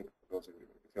and kept across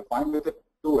everywhere. If you're fine with it,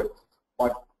 do it.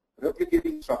 But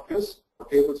replicating structures or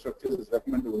table structures is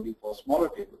recommended only for smaller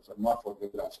tables and not for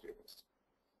very large tables.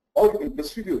 Or you can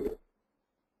distribute it.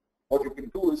 What you can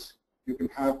do is you can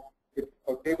have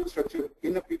a table structure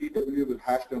in a PDW will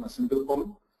hash down a single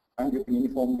column, and you can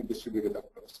uniformly distribute it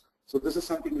across. So this is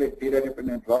something like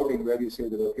data-dependent routing, where you say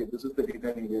that, okay, this is the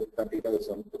data needed, that data is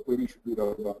on, the query should be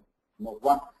routed on node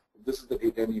 1. If this is the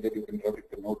data needed, you can route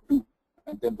it to node 2,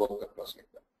 and then work across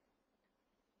like that.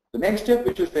 The next step,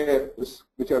 which is there,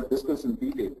 which I'll discuss in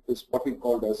detail, is what we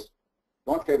called as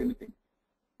don't share anything,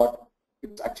 but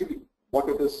it's actually what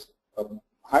it is, a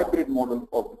hybrid model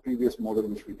of the previous model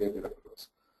which we did across.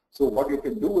 So what you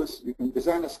can do is you can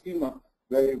design a schema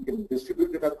where you can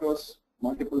distribute it across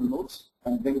multiple nodes,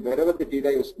 and then wherever the data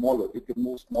is smaller, you can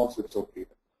move small sets of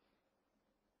data.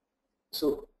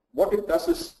 So what it does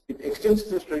is it extends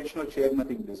this traditional shared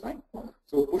nothing design.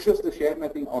 So it pushes the shared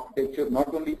nothing architecture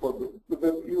not only for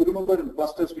the, you remember in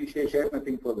clusters we share shared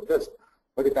nothing for the disk,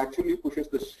 but it actually pushes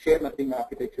the shared nothing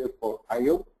architecture for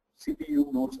I/O,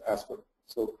 CPU nodes as well.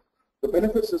 So the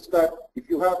benefits is that if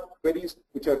you have queries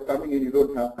which are coming in, you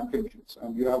don't have contentions,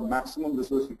 and you have maximum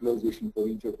resource utilization for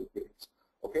each of the queries.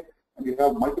 Okay, and you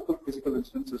have multiple physical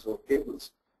instances of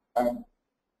tables. And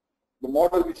the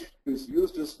model which is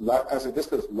used is, as I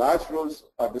discussed, large rows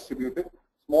are distributed,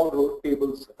 small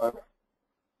tables are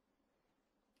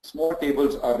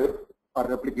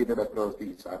replicated across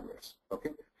these hardwares. Okay,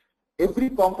 every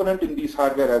component in these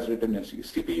hardware has redundancy: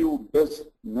 CPU, disk,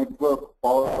 network,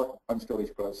 power, and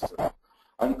storage processor.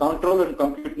 And control and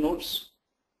compute nodes,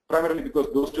 primarily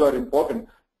because those two are important,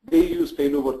 they use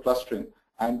failover clustering.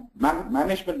 And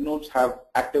management nodes have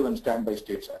active and standby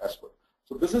states as well.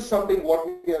 So this is something what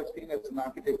we have seen as an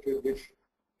architecture which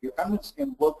you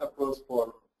can work across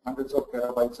for hundreds of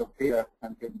terabytes of data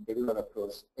and can deliver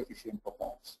across efficient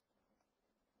performance.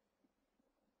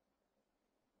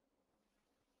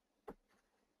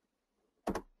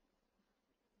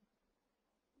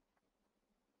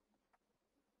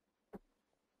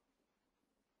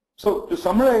 So to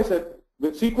summarize it,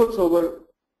 with SQL Server,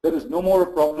 there is no more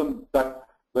a problem that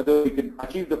whether we can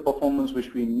achieve the performance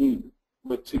which we need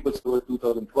with SQL Server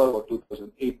 2012 or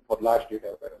 2008 for large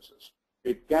data warehouses.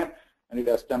 It can, and it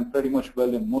has done pretty much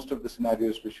well in most of the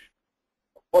scenarios which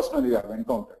personally I have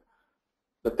encountered.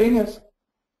 The thing is,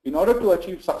 in order to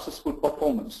achieve successful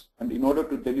performance and in order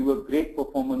to deliver great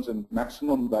performance and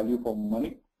maximum value for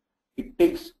money, it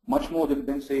takes much more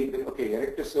than saying, okay,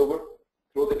 erect a server,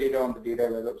 throw the data on the data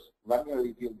warehouse, run your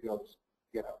ETL jobs,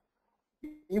 get out.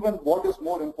 Even what is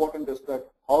more important is that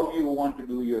how you want to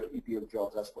do your ETL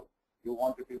jobs as well. You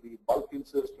want it to be bulk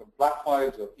inserts from flat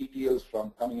files or ETLs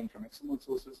from coming in from XML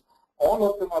sources. All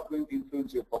of them are going to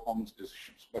influence your performance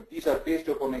decisions. But these are based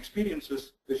upon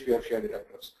experiences which we have shared it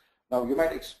across. Now we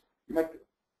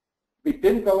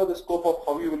didn't cover the scope of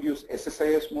how you will use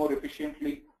SSIS more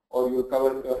efficiently, or you will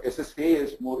cover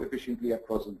SSAS more efficiently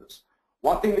across in this.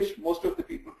 One thing which most of the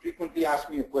people frequently ask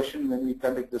me a question when we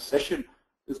conduct this session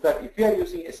is that if you are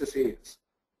using SSAS,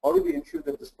 how do we ensure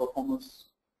that this performance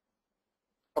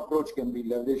approach can be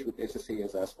leveraged with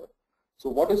SSAS as well? So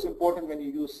what is important when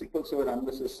you use SQL Server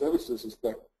analysis services is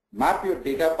that map your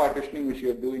data partitioning which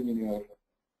you are doing in your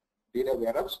data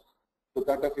warehouse to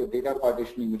that of your data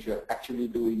partitioning which you are actually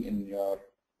doing in your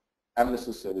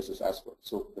analysis services as well.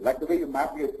 So like the way you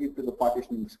map your feed to the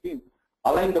partitioning scheme,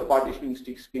 align the partitioning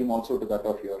scheme also to that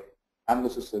of your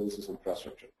analysis services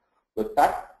infrastructure. With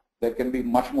that, there can be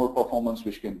much more performance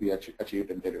which can be achieved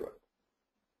and delivered.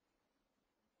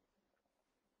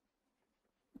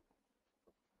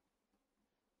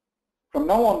 From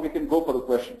now on, we can go for the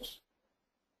questions.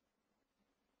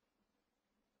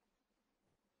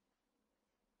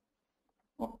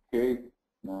 Okay,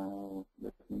 now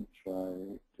let me try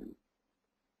to.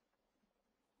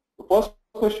 The first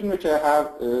question which I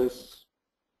have is,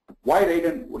 why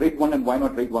RAID 1 and why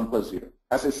not RAID 1 plus 0?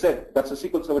 As I said, that's a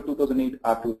SQL Server 2008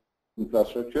 R2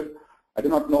 infrastructure. I do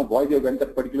not know why they went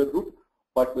that particular route,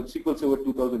 but with SQL Server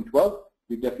 2012,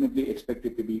 we definitely expect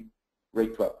it to be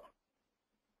RAID 12.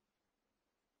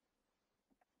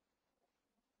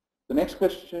 The next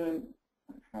question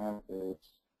I have is,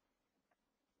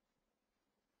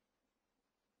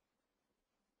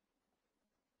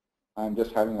 I'm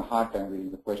just having a hard time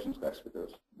reading the questions, guys,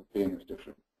 because the pane is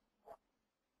different.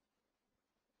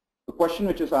 The question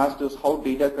which is asked is how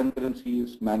data concurrency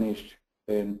is managed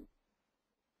in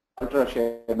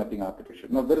ultra-share mapping architecture.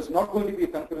 Now, there is not going to be a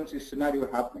concurrency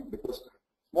scenario happening because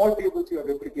small tables you are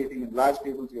replicating and large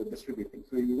tables you are distributing.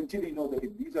 So you eventually know that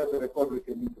if these are the records which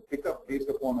you need to pick up based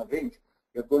upon a range,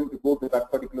 you're going to go to that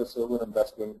particular server and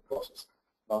that's going to process.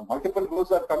 Now, multiple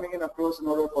rows are coming in across in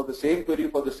order for the same query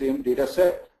for the same data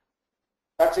set.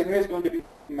 That's anyways going to be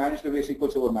managed the way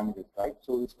SQL Server manages, right?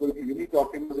 So it's going to be, you need to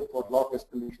optimize it for lock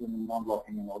escalation and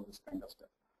non-locking and all this kind of stuff.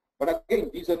 But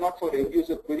again, these are not for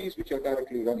end-user queries which are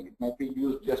directly running. It might be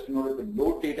used just in order to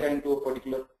load data into a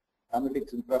particular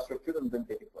analytics infrastructure and then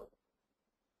take it further.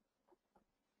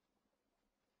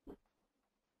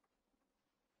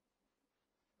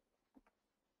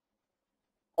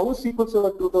 How is SQL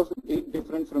Server 2008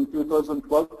 different from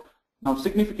 2012? Now,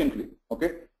 significantly,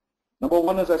 okay? Number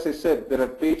one, as I said, there are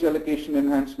page allocation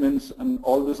enhancements and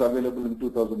all this available in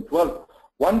 2012.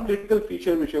 One critical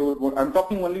feature which I'm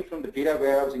talking only from the data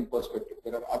warehousing perspective.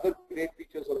 There are other great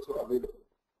features also available.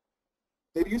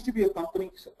 There used to be a company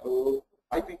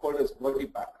IP called as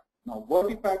Vertipack. Now,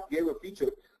 Vertipack gave a feature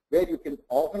where you can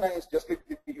organize, just like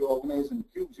you organize in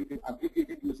cubes, you can aggregate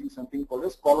it using something called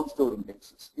as column store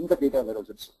indexes in the data warehouse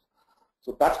itself.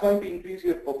 So that's going to increase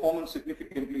your performance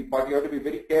significantly, but you have to be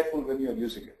very careful when you are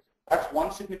using it. That's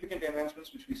one significant enhancement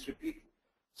which we strictly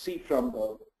see from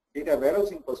the data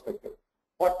warehousing perspective.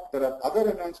 But there are other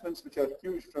enhancements which are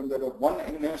huge from that. One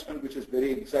enhancement which is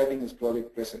very exciting is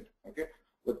Project Crescent. Okay,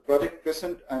 with Project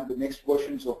Crescent and the next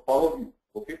versions of Power View,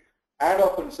 okay, ad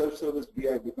hoc and self-service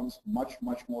BI becomes much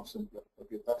more simpler.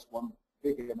 Okay, that's one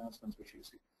big enhancement which you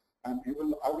see. And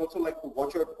I would also like to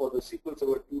watch out for the SQL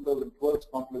Server 2012's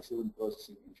complex event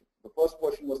processing engine. The first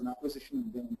version was an acquisition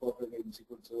and then incorporated in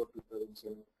SQL Server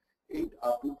 2008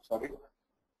 R2, sorry.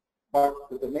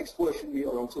 But with the next version, we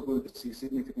are also going to see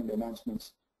significant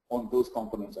enhancements on those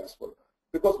components as well.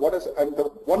 Because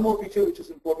one more feature which is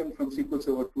important from SQL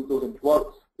Server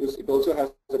 2012 is it also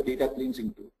has a data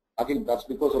cleansing tool. Again, that's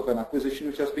because of an acquisition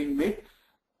which has been made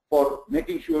for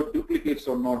making sure duplicates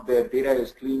are not there, data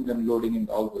is cleaned and loading in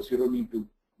all this. You don't need to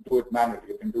do it manually,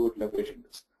 you can do it leveraging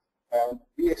this. And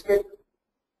we expect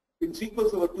in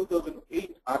SQL Server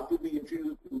 2008, R2 be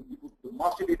introduced to the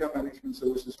master data management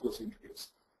services was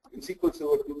introduced. In SQL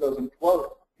Server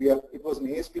 2012, it was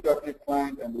an ASP.NET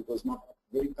client and it was not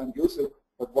very conducive,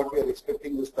 but what we are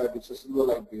expecting is that it's a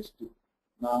Silverlight based tool.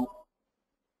 Now,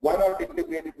 why not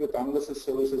integrate it with analysis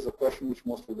services, a question which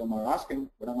most of them are asking,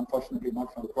 but I'm unfortunately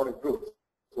not from the product group,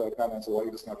 so I can't answer why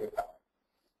it is not yet happening.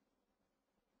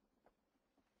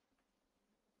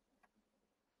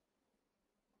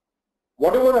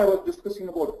 Whatever I was discussing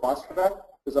about fast track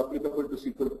is applicable to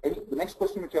SQL. The next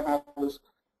question which I have is,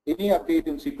 any update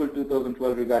in SQL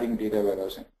 2012 regarding data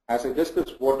warehousing? As I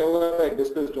discussed, whatever I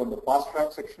discussed on the fast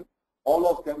track section, all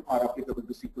of them are applicable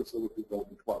to SQL Server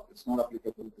 2012. It's not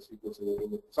applicable to SQL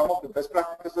Server. Some of the best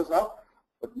practices are,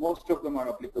 but most of them are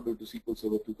applicable to SQL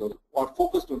Server 2000 or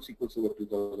focused on SQL Server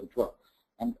 2012.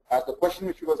 And as the question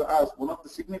which was asked, one of the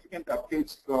significant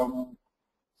updates from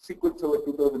SQL Server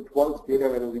 2012's data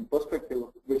warehousing perspective,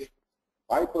 which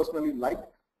I personally like,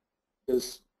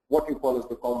 is what we call as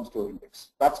the column store index.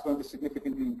 That's going to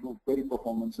significantly improve query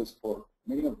performances for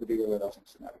many of the data warehousing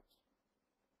scenarios.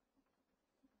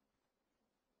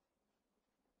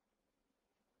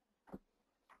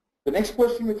 The next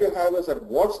question which I have is at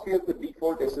what scale the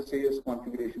default SSAS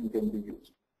configuration can be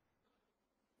used?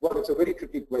 Well, it's a very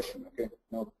tricky question, okay?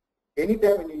 Now,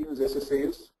 anytime when you use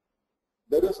SSAS,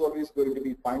 there is always going to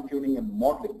be fine-tuning and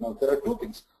modeling. Now, there are two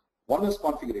things. One is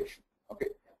configuration, okay?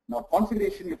 Now,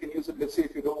 configuration, you can use it, let's say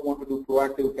if you don't want to do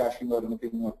proactive caching or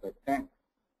anything of that kind,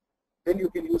 then you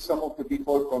can use some of the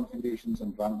default configurations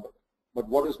and run them. But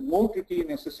what is more tricky in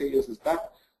SSAS is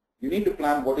that you need to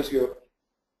plan what is your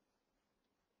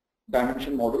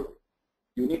dimension model.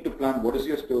 You need to plan what is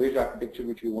your storage architecture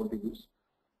which you want to use.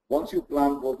 Once you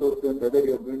plan both of them, whether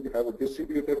you're going to have a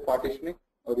distributed partitioning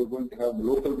or you're going to have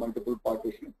local multiple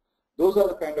partitioning, those are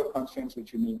the kind of constraints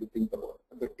which you need to think about.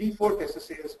 The default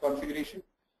SSAS configuration,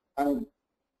 and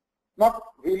not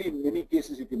really in many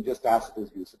cases you can just ask this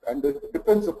use it, and it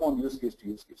depends upon use case, to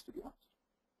be honest.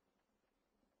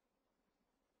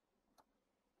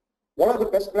 What are the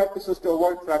best practices to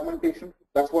avoid fragmentation?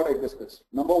 That's what I discussed.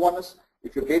 Number one is,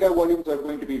 if your data volumes are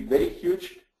going to be very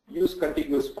huge, use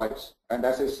contiguous pipes. And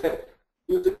as I said,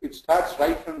 it starts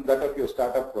right from that of your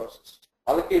startup process.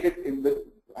 Allocate it in the,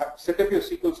 set up your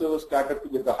SQL Server startup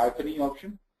with the hyphen-E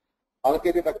option.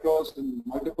 Allocate it across in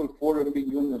multiple 4 MB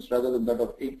units rather than that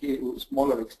of 8K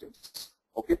smaller extents.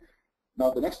 Okay.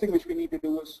 Now the next thing which we need to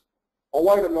do is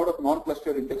avoid a lot of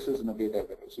non-cluster indexes in a data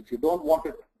warehouse. If you don't want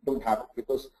it, don't have it,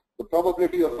 because the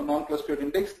probability of a non-clustered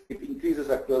index, it increases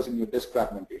across in your disk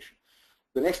fragmentation.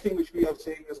 The next thing which we are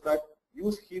saying is that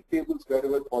use heap tables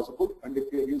wherever possible, and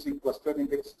if you're using clustered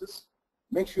indexes,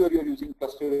 make sure you're using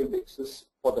clustered indexes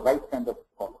for the right kind of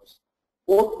columns.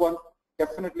 Fourth one,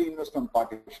 definitely invest on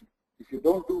partitioning. If you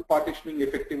don't do partitioning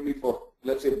effectively for,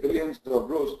 let's say, billions of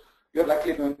rows, you're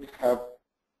likely going to have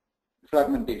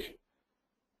fragmentation.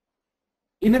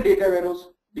 In a data warehouse,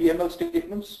 DML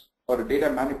statements or a data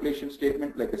manipulation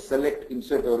statement like a select,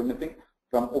 insert, or anything,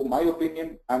 from my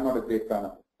opinion, I'm not a great fan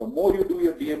of it. The more you do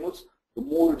your DMLs, the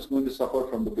more it's going to suffer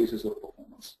from the basis of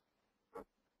performance.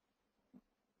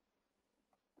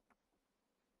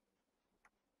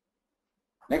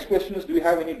 Next question is, do you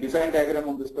have any design diagram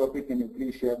on this topic? Can you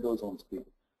please share those on screen?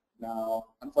 Now,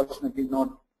 unfortunately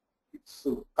not, it's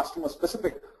customer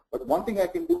specific, but one thing I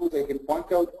can do is I can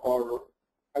point out, or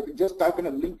I can just type in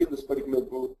a link in this particular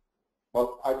group,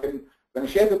 or I can, when I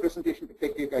share the presentation to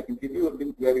TechGeek, I can give you a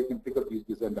link where you can pick up these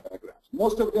design diagrams.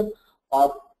 Most of them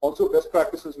are also best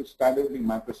practices which standardly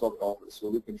Microsoft offers, so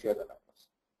we can share that across.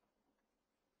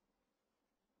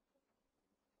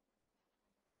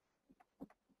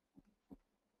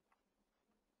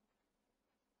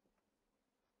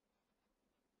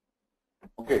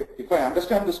 Okay, if I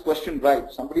understand this question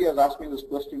right, somebody has asked me this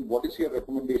question, what is your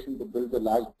recommendation to build a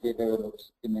large data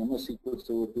warehouse in MS SQL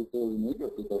Server 2008 or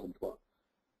 2012?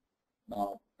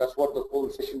 Now, that's what the whole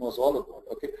session was all about,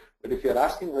 okay? But if you're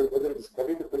asking whether it's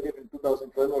better to build it in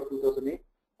 2012 or 2008,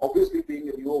 obviously being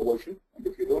a newer version, and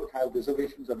if you don't have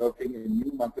reservations adopting a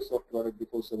new Microsoft product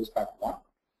before Service Pack 1,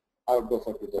 I would go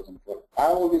for 2012.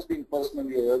 I've always been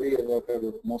personally an early adopter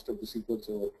of most of the SQL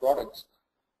Server products.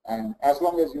 And as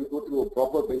long as you go through a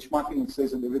proper benchmarking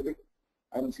exercise and everything,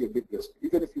 I don't see a big risk.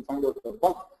 Even if you find out a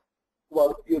bug,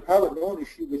 well, you have a known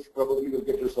issue which probably will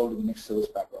get resolved in the next service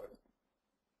pack or anything.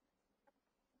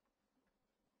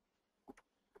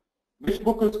 Which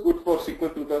book is good for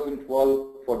SQL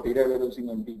 2012 for data warehousing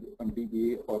on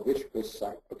DBA, or which best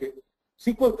site? Okay,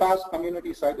 SQL Fast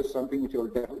community site is something which I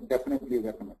will definitely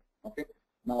recommend. Okay,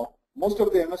 now most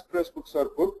of the MS Press books are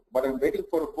good, but I'm waiting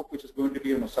for a book which is going to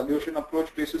be on a solution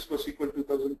approach basis for SQL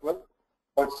 2012.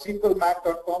 But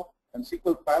SQLmac.com and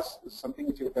SQL Fast is something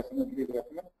which I definitely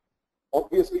recommend.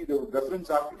 Obviously, the reference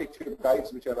architecture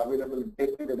guides which are available in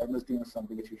TechNet and MSD is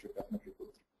something which you should definitely go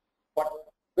through. But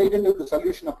wait until the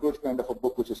solution approach kind of a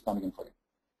book which is coming in for you.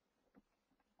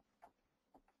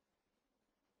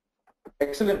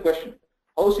 Excellent question.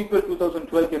 How SQL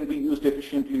 2012 can be used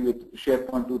efficiently with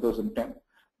SharePoint 2010?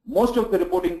 Most of the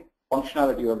reporting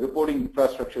functionality or reporting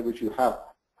infrastructure which you have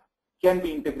can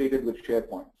be integrated with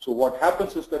SharePoint. So what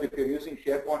happens is that if you're using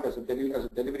SharePoint as a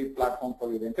delivery platform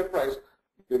for your enterprise,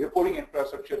 your reporting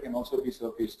infrastructure can also be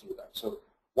surfaced through that. So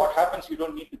what happens, you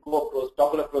don't need to go across,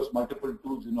 toggle across multiple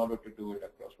tools in order to do it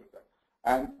across with that.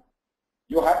 And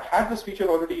you had this feature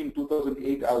already in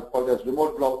 2008 called as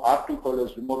remote blob, R2 called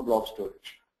as remote blob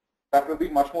storage. That will be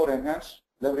much more enhanced.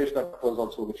 Leverage that was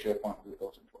also with SharePoint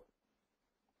 2012.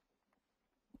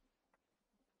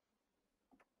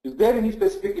 Is there any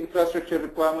specific infrastructure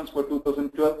requirements for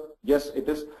 2012? Yes, it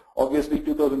is. Obviously,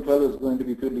 2012 is going to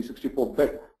be purely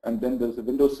 64-bit, and then there's a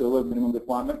Windows Server minimum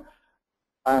requirement,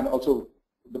 and also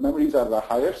the memories are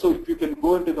higher. So if you can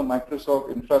go into the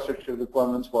Microsoft infrastructure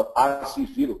requirements for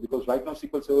RC0, because right now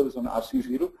SQL Server is on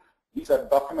RC0, these are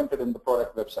documented in the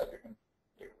product website.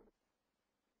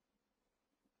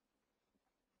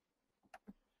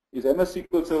 Is MS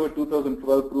SQL Server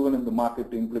 2012 proven in the market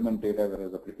to implement data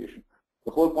warehouse application? The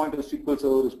whole point of SQL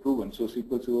Server is proven, so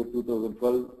SQL Server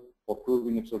 2012 for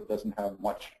proving itself doesn't have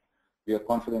much. We are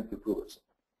confident to prove it.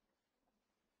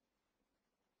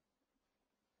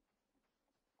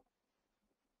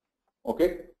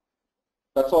 Okay,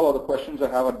 that's all of the questions I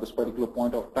have at this particular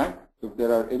point of time. If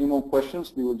there are any more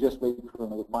questions, we will just wait for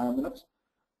another 5 minutes.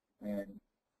 And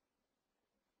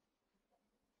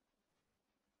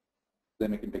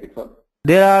then we can take it further.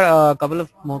 There are a couple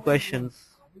of more questions.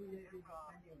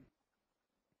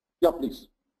 Yeah, please.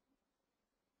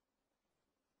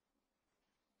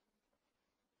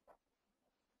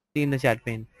 See in the chat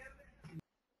pane.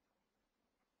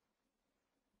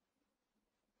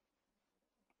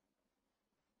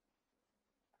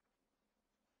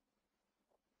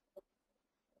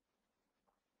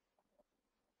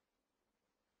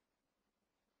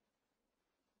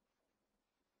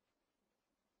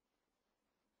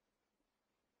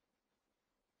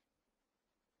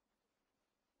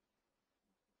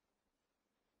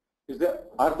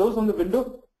 Are those on the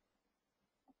window?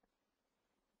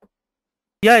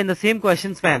 Yeah, in the same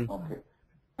questions pan.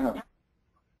 Okay.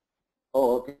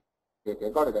 Oh, okay. Okay, I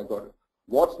got it.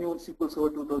 What's new in SQL Server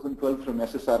 2012 from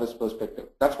SSRS perspective?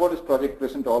 That's what is Project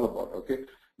Crescent all about, okay?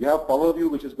 You have Power View,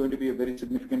 which is going to be a very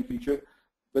significant feature.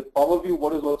 With Power View,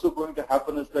 what is also going to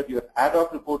happen is that your ad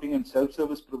hoc reporting and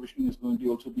self-service provisioning is going to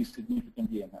also be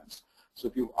significantly enhanced. So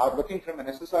if you are looking from an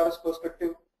SSRS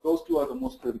perspective, those two are the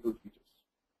most critical features.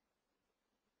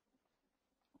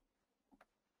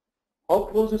 How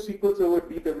close is SQL Server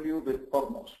DW with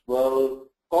Cognos? Well,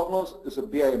 Cognos is a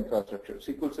BI infrastructure.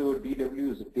 SQL Server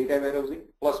DW is a data warehousing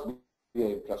plus BI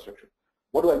infrastructure.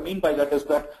 What do I mean by that is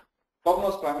that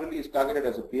Cognos primarily is targeted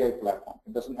as a BI platform.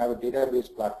 It doesn't have a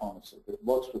database platform itself. It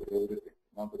works with everything.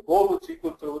 Now, the goal with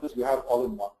SQL Server is you have all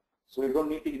in one. So you don't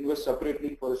need to invest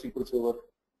separately for a SQL Server,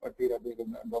 a database,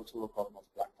 and also a Cognos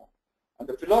platform. And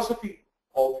the philosophy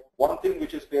of one thing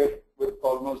which is there with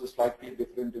Cognos is slightly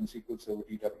different in SQL Server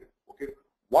DW. Okay,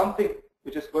 one thing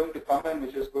which is going to come in,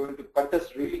 which is going to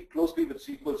contest really closely with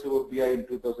SQL Server BI in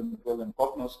 2012 and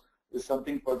Cognos is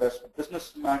something called as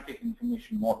business semantic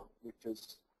information model, which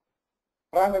is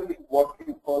primarily what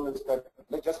you call is that,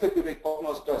 just like the way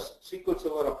Cognos does, SQL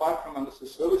Server, apart from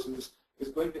analysis services, is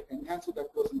going to enhance it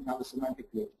that person have a semantic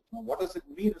layer. Now, what does it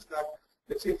mean is that,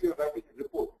 let's say if you're writing a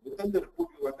report, within the report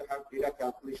you want to have data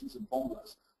calculations and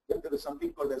formulas. Then there is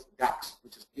something called as DAX,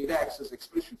 which is data access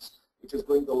expressions, which is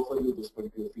going to offer you this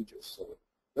particular features. So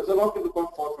there's a lot to look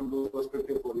out for from those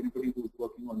perspective for anybody who's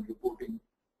working on reporting,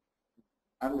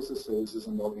 analysis services,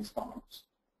 and all these components.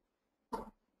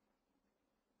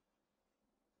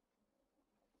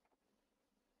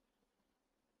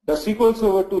 Does SQL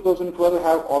Server 2012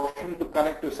 have option to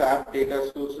connect to SAP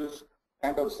data sources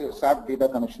and or SAP data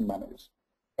connection managers?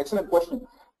 Excellent question.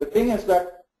 The thing is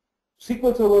that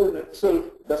SQL Server in itself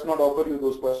does not offer you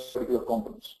those particular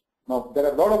components. Now, there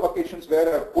are a lot of occasions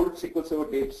where I've pulled SQL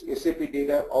Server data, SAP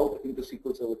data out into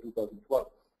SQL Server 2012.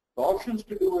 The options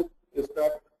to do it is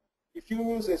that if you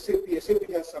use SAP, SAP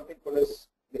has something called as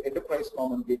the Enterprise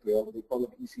Common Gateway, or they call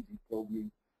it ECG, probably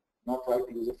not right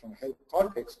to use it from health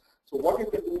context. So what you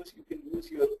can do is you can use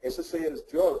your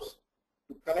SSIS jobs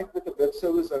to connect with the web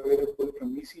service available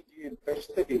from ECG and fetch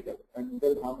the data and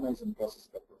then harmonize and process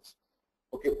the process.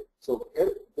 Okay, so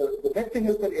the next thing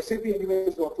is that SAP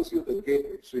anyways offers you the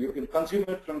gateway, so you can consume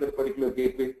it from the particular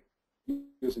gateway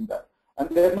using that. And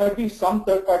there might be some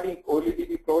third-party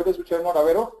OLTP providers which I'm not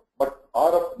aware of, but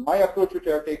my approach which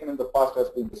I have taken in the past has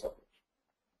been this approach.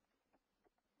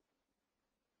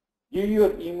 Give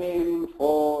your email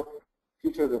for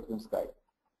future reference guide.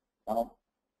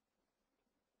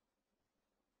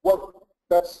 Well,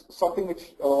 that's something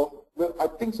which, well, I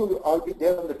think so. I'll be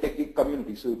there on the TechGeek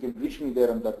community, so you can reach me there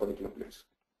on that particular place.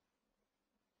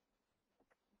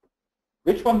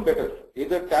 Which one better,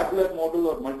 either tabular model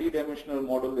or multidimensional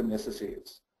model in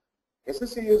SSAS?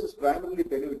 SSAS is primarily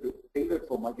tailored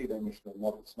for multidimensional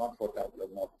models, not for tabular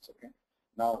models. Okay.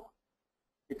 Now,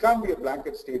 it can't be a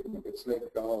blanket statement. It's like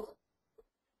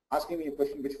asking me a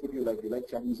question: which food you like? You like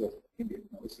Chinese or Indian?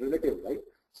 No, it's relative, right?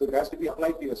 So it has to be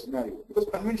applied to your scenario. Because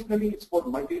conventionally, it's for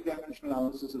multi-dimensional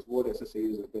analysis is what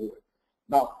SSAS is delivered.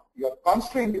 Now, you're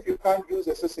constrained if you can't use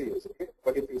SSAS, okay?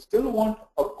 But if you still want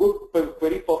a good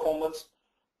query performance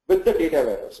with the data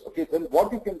warehouse, okay, then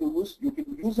what you can do is you can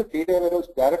use the data warehouse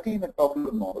directly in a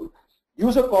tabular model,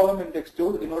 use a column index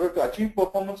tool in order to achieve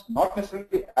performance not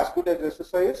necessarily as good as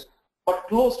SSIS, but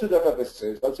close to that of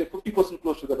SSIS. I'll say 50%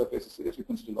 close to that of SSIS, you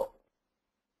can still offer.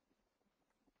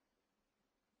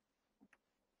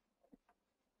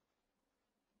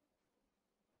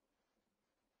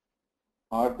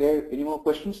 Are there any more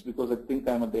questions? Because I think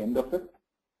I'm at the end of it.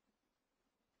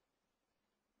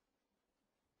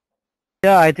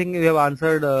 Yeah, I think we have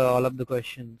answered all of the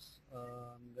questions.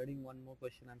 I'm getting one more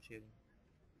question I'm sharing.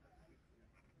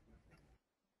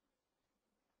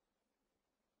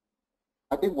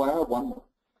 I think I have one more.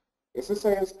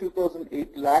 SSIS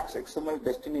 2008 lacks XML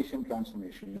destination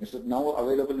transformation. Is it now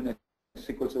available in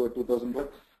SQL Server 2012?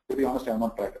 To be honest, I have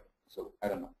not tried it, so I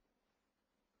don't know.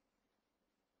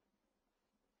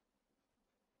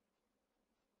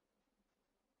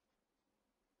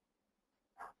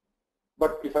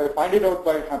 But if I find it out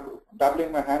by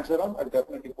dabbling my hands around, I'll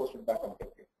definitely post it back on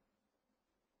TechGeek.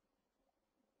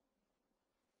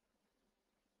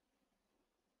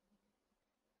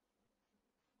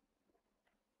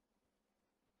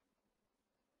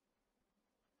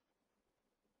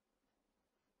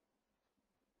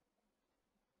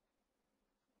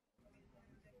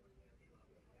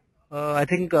 I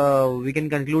think we can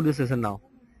conclude the session now.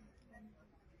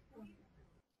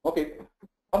 Okay.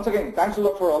 Once again, thanks a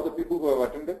lot for all the people who have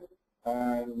attended.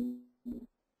 And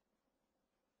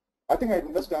I think I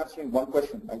missed answering one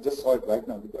question. I just saw it right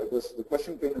now because the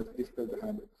question pane is difficult to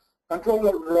handle.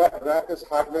 Controller rack is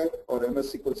hardware or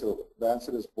MS SQL Server? The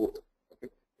answer is both.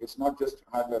 Okay? It's not just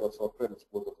hardware or software, it's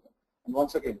both of them. And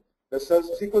once again, the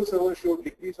SQL Server showed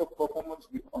decrease of performance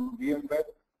on VMware,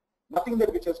 nothing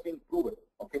that which has been proven.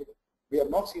 Okay? We have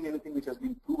not seen anything which has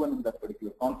been proven in that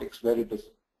particular context where it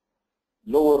is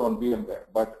lower on VMware.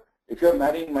 But if you're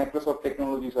marrying Microsoft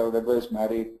technologies, I would advise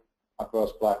marry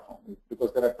across platforms,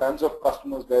 because there are tons of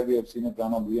customers where we have seen it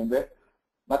run on VMware.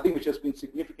 Nothing which has been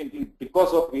significantly,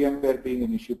 because of VMware being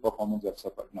an issue, performance have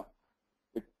suffered. No,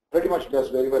 it pretty much does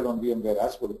very well on VMware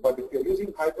as well. But if you're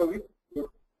using Hyper-V,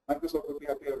 Microsoft will be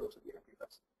happy, or also be happy.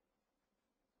 That's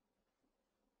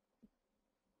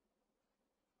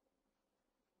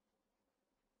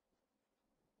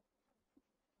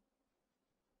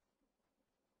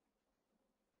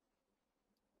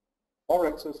all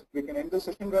right. So we can end the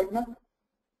session right now.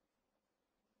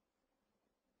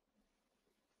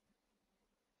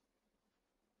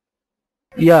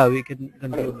 Yeah, we can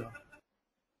conclude now.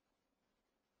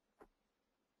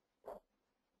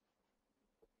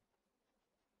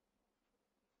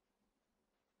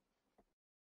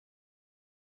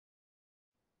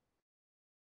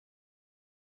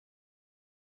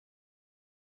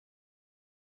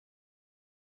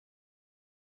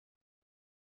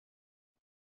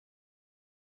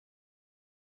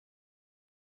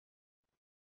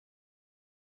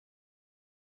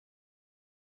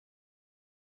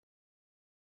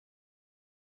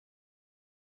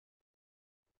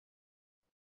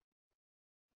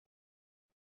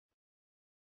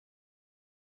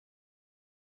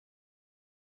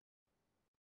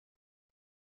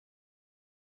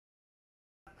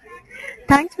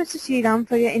 Thanks, Mr. Sriram,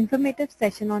 for your informative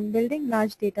session on building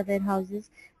large data warehouses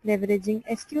leveraging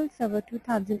SQL Server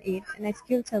 2008 and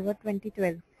SQL Server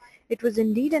 2012. It was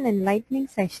indeed an enlightening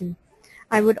session.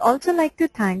 I would also like to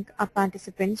thank our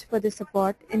participants for their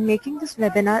support in making this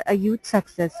webinar a huge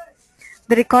success.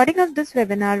 The recording of this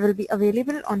webinar will be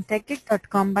available on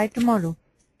techgeek.com by tomorrow.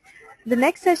 The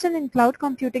next session in Cloud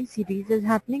Computing series is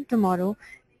happening tomorrow,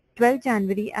 12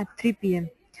 January at 3 p.m.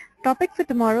 Topic for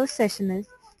tomorrow's session is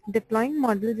Deploying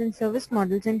Models and Service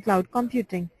Models in Cloud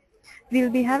Computing. We will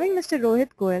be having Mr. Rohit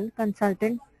Goel,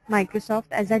 Consultant, Microsoft,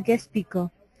 as our guest speaker.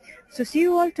 So see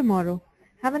you all tomorrow.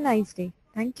 Have a nice day.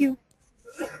 Thank you.